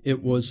something.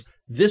 It was,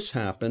 this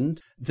happened,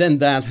 then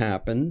that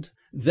happened,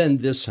 then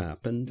this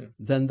happened,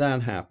 then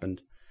that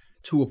happened.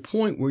 To a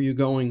point where you're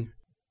going,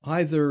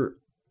 either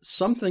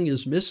something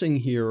is missing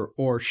here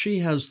or she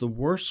has the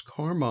worst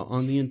karma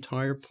on the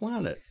entire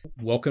planet.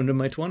 Welcome to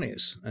my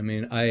 20s. I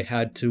mean, I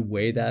had to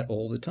weigh that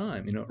all the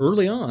time.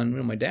 Early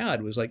on, my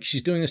dad was like,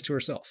 she's doing this to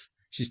herself.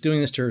 She's doing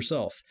this to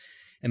herself.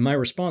 And my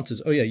response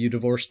is, oh yeah, you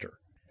divorced her.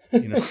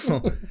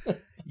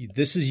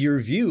 This is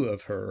your view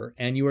of her,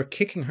 and you are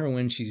kicking her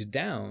when she's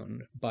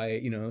down by,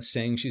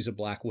 saying she's a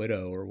black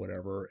widow or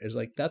whatever. Is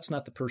like, that's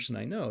not the person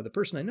I know. The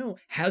person I know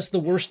has the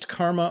worst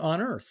karma on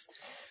earth.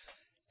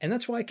 And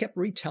that's why I kept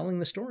retelling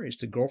the stories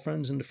to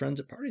girlfriends and to friends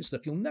at parties and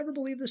stuff. You'll never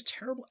believe this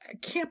terrible, I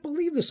can't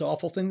believe this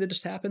awful thing that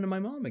just happened to my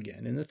mom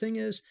again. And the thing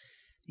is,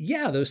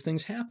 yeah, those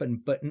things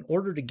happen, but in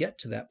order to get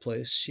to that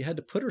place, she had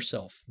to put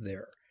herself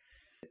there.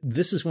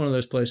 This is one of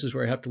those places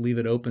where I have to leave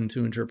it open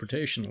to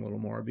interpretation a little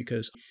more,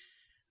 because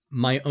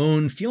my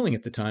own feeling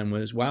at the time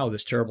was, wow,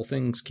 this terrible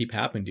things keep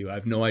happening to you. I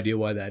have no idea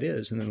why that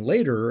is. And then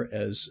later,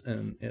 as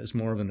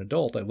more of an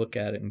adult, I look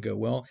at it and go,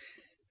 well,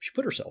 she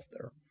put herself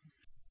there.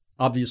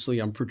 Obviously,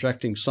 I'm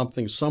projecting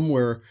something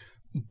somewhere,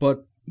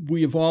 but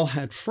we have all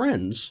had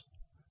friends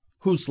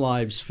whose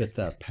lives fit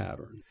that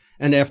pattern.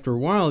 And after a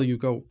while, you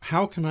go,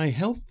 how can I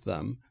help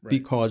them? Right.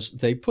 Because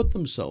they put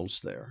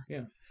themselves there.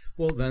 Yeah.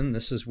 Well, then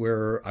this is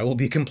where I Will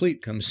Be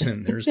Complete comes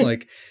in. There's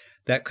like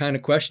that kind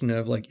of question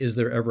of like, is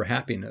there ever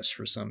happiness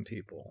for some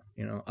people?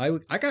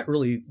 I got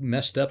really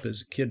messed up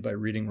as a kid by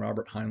reading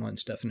Robert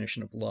Heinlein's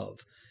definition of love,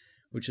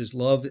 which is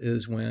love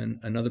is when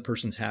another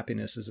person's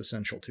happiness is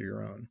essential to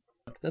your own.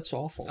 That's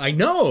awful. I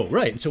know,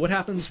 right? So what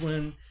happens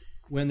when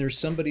there's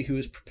somebody who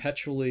is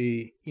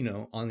perpetually,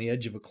 on the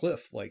edge of a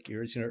cliff, like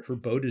her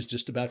boat is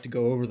just about to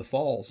go over the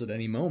falls at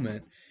any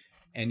moment,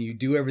 and you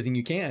do everything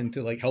you can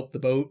to like help the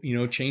boat,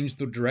 change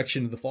the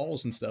direction of the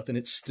falls and stuff, and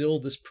it's still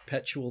this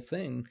perpetual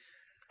thing.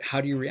 How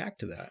do you react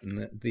to that?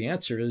 And the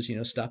answer is,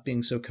 stop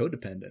being so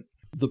codependent.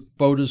 The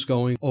boat is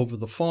going over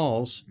the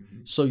falls,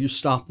 so you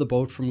stop the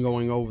boat from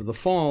going over the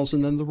falls,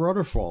 and then the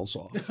rudder falls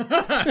off.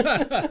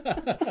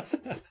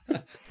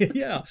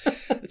 Yeah,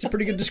 that's a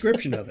pretty good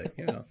description of it.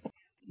 Yeah.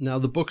 Now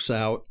the book's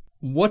out.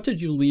 What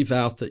did you leave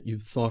out that you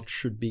thought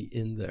should be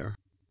in there?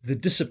 The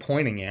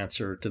disappointing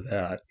answer to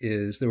that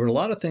is there were a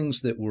lot of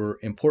things that were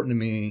important to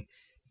me,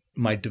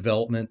 my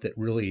development that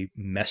really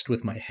messed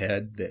with my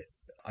head that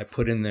I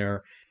put in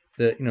there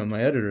that,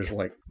 my editors were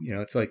like,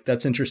 it's like,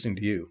 that's interesting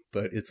to you,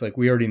 but it's like,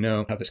 we already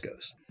know how this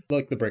goes.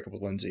 Like the breakup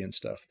with Lindsay and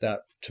stuff.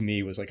 That to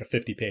me was like a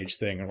 50-page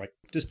thing. I'm like,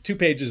 just 2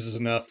 pages is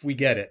enough. We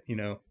get it,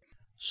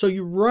 So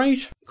you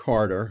write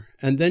Carter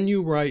and then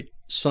you write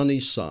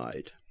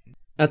Sunnyside.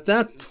 At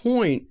that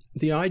point,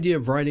 the idea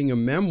of writing a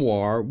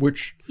memoir,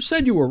 which you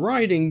said you were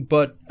writing,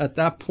 but at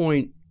that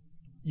point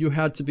you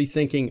had to be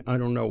thinking, I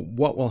don't know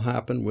what will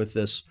happen with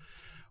this.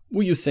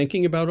 Were you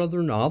thinking about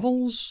other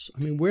novels? I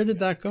mean, where did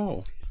that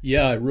go?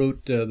 Yeah, I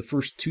wrote the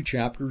first 2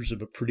 chapters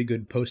of a pretty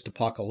good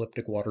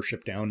post-apocalyptic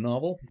Watership Down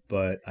novel,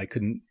 but I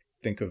couldn't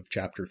think of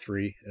chapter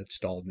 3. It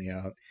stalled me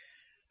out.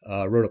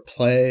 Wrote a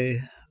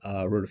play,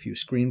 wrote a few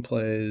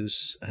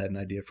screenplays, I had an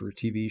idea for a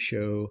TV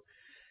show,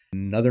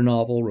 another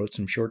novel, wrote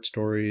some short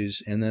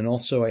stories, and then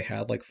also I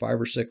had like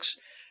 5 or 6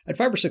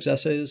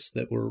 essays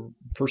that were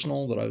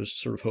personal that I was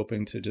sort of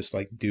hoping to just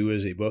like do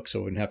as a book so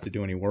I wouldn't have to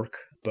do any work.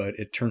 But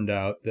it turned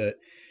out that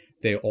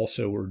they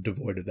also were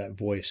devoid of that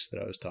voice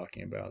that I was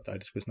talking about. I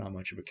just was not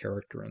much of a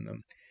character in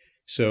them.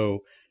 So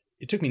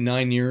It took me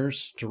 9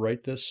 years to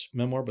write this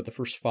memoir, but the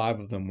first 5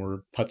 of them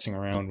were putzing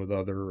around with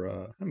other,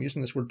 I'm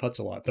using this word putz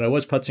a lot, but I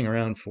was putzing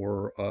around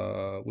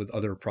with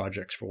other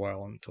projects for a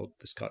while until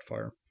this caught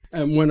fire.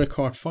 And when it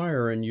caught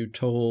fire and you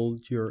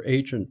told your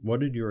agent, what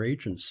did your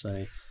agent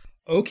say?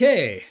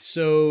 Okay,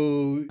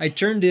 so I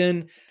turned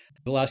in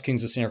The Last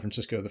Kings of San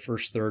Francisco, the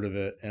first third of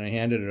it, and I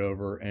handed it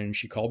over, and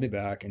she called me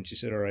back, and she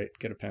said, all right,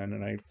 get a pen.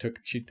 And I took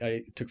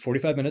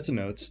 45 minutes of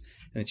notes,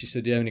 and she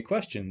said, do you have any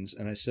questions?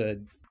 And I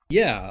said,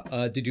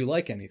 yeah, did you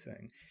like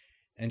anything?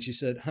 And she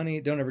said,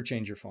 honey, don't ever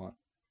change your font.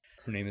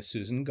 Her name is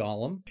Susan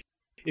Gollum.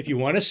 If you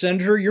want to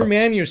send her your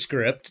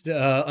manuscript,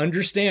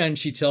 understand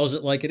she tells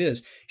it like it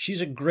is.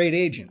 She's a great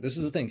agent. This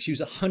is the thing. She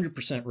was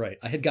 100% right.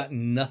 I had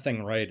gotten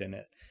nothing right in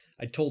it.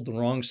 I told the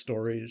wrong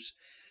stories.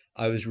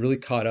 I was really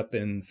caught up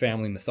in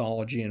family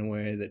mythology in a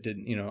way that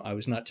didn't, I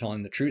was not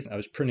telling the truth. I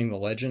was printing the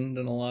legend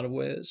in a lot of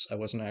ways. I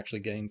wasn't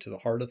actually getting to the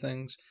heart of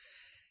things.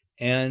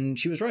 And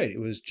she was right. It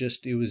was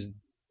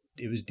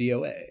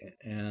DOA.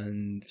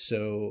 And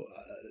so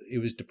it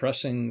was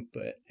depressing,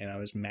 and I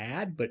was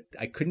mad, but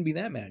I couldn't be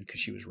that mad because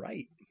she was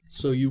right.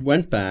 So you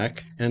went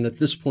back, and at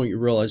this point you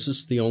realized this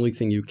is the only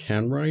thing you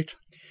can write?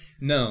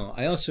 No,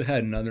 I also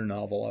had another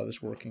novel I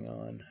was working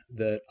on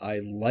that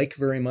I like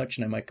very much,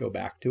 and I might go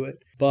back to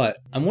it. But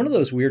I'm one of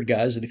those weird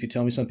guys that if you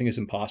tell me something is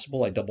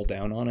impossible, I double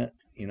down on it,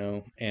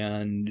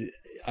 and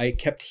I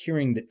kept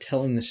hearing that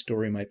telling this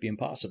story might be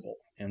impossible.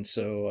 And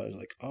so I was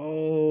like,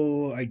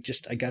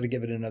 I got to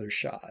give it another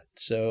shot.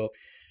 So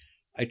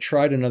I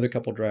tried another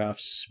couple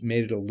drafts,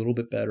 made it a little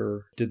bit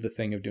better, did the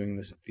thing of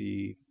doing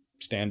the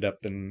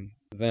stand-up, and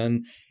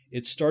then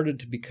it started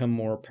to become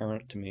more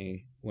apparent to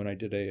me when I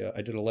did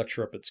a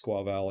lecture up at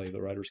Squaw Valley,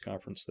 the writers'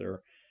 conference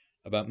there,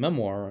 about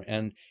memoir.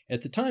 And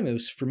at the time, it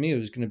was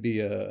going to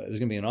be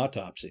an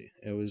autopsy.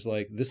 It was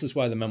like, this is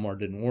why the memoir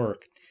didn't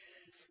work.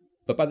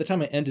 But by the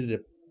time I ended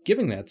up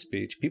giving that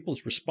speech,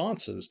 people's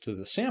responses to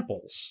the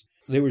samples,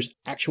 there was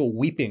actual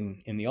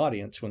weeping in the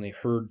audience when they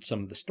heard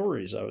some of the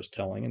stories I was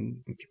telling, and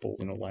people,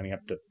 lining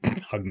up to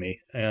hug me.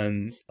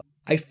 And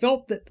I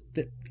felt that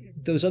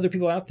those other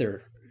people out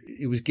there,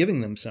 it was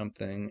giving them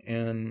something.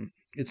 And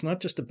it's not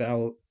just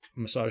about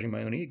massaging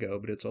my own ego,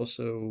 but it's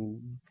also,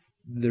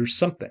 there's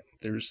something.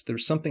 There's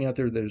something out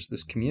there. There's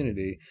this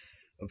community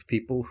of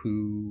people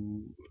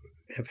who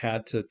have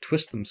had to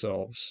twist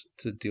themselves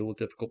to deal with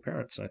difficult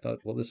parents. And I thought,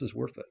 well, this is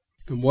worth it.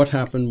 And what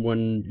happened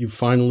when you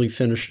finally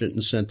finished it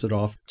and sent it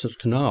off to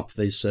Knopf?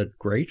 They said,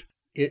 great?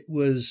 It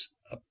was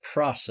a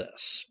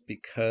process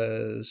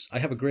because I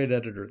have a great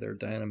editor there,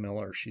 Diana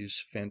Miller.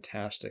 She's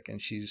fantastic,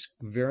 and she's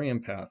very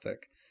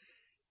empathic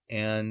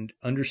and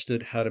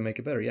understood how to make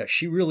it better. Yeah,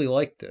 she really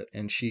liked it,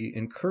 and she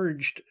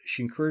encouraged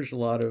a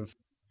lot of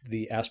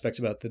the aspects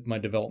about my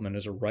development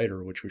as a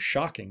writer, which was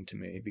shocking to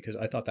me because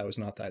I thought that was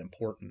not that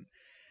important.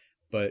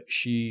 But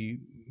she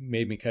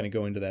made me kind of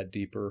go into that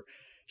deeper.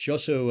 She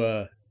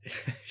also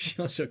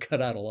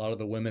cut out a lot of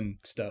the women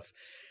stuff.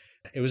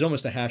 It was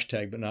almost a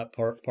hashtag, but not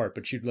part.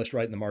 But she'd just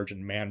write in the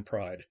margin, man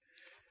pride.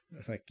 I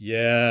was like,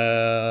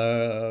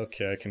 yeah,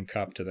 okay, I can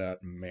cop to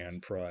that, man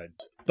pride.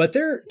 But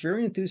they're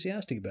very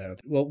enthusiastic about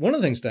it. Well, one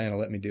of the things Diana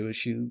let me do is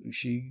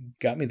she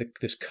got me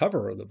this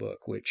cover of the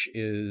book, which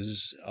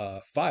is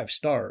 5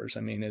 stars.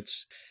 I mean,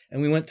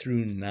 and we went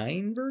through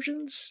 9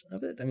 versions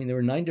of it. I mean, there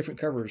were 9 different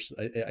covers,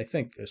 I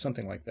think,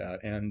 something like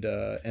that, and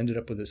ended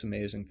up with this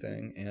amazing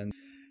thing. And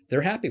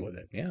they're happy with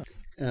it, yeah.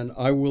 And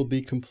I Will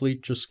Be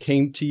Complete just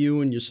came to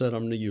you and you said,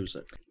 I'm going to use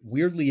it.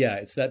 Weirdly, yeah,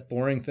 it's that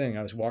boring thing.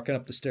 I was walking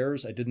up the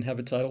stairs. I didn't have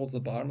a title at the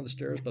bottom of the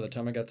stairs. By the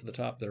time I got to the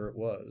top, there it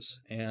was.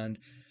 And,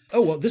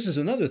 this is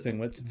another thing.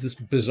 What's this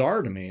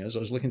bizarre to me as I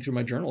was looking through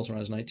my journals when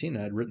I was 19,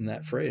 I had written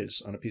that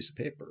phrase on a piece of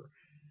paper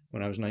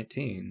when I was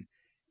 19.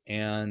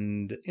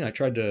 And, I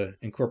tried to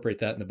incorporate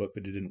that in the book,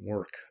 but it didn't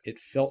work. It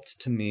felt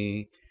to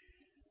me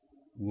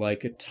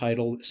like a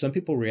title. Some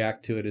people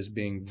react to it as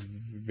being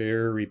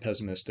very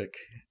pessimistic,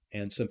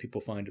 and some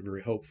people find it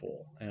very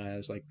hopeful. And I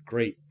was like,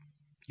 great,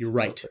 you're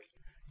right.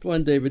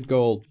 Glenn David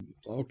Gould,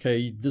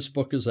 okay, this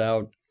book is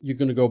out. You're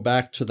going to go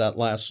back to that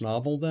last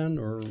novel then,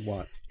 or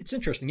what? It's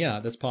interesting.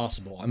 Yeah, that's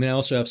possible. I mean, I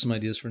also have some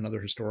ideas for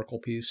another historical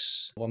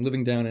piece. Well, I'm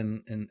living down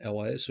in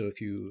LA, so if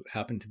you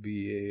happen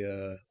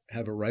to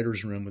have a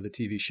writer's room with a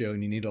TV show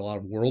and you need a lot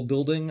of world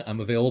building,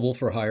 I'm available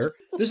for hire.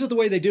 This is the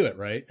way they do it,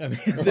 right? I mean,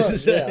 this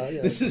is the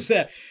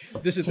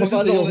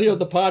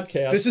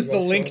podcast. This is the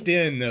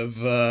LinkedIn of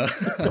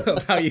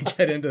how you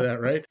get into that,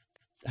 right?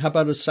 How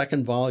about a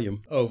second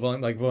volume? Oh,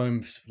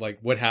 volumes like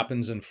what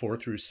happens in 4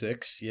 through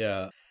 6?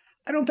 Yeah.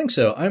 I don't think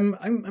so.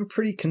 I'm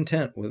pretty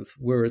content with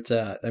where it's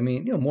at. I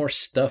mean, more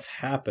stuff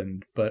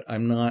happened, but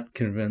I'm not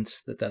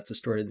convinced that that's a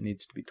story that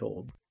needs to be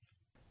told.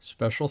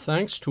 Special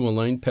thanks to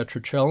Elaine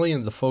Petrocelli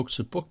and the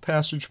folks at Book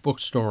Passage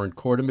Bookstore in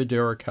Corte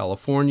Madera,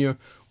 California,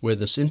 where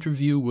this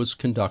interview was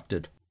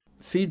conducted.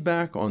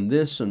 Feedback on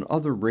this and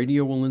other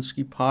Radio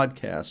Walensky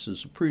podcasts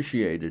is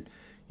appreciated.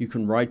 You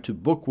can write to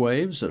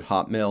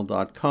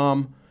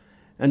bookwaves@hotmail.com,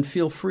 and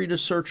feel free to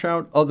search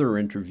out other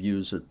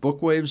interviews at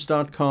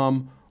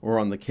bookwaves.com or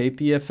on the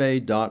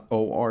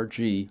kpfa.org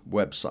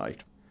website.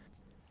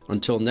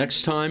 Until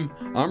next time,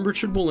 I'm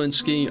Richard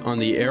Wolinsky on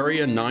the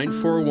Area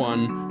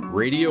 941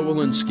 Radio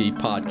Wolinsky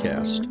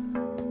podcast.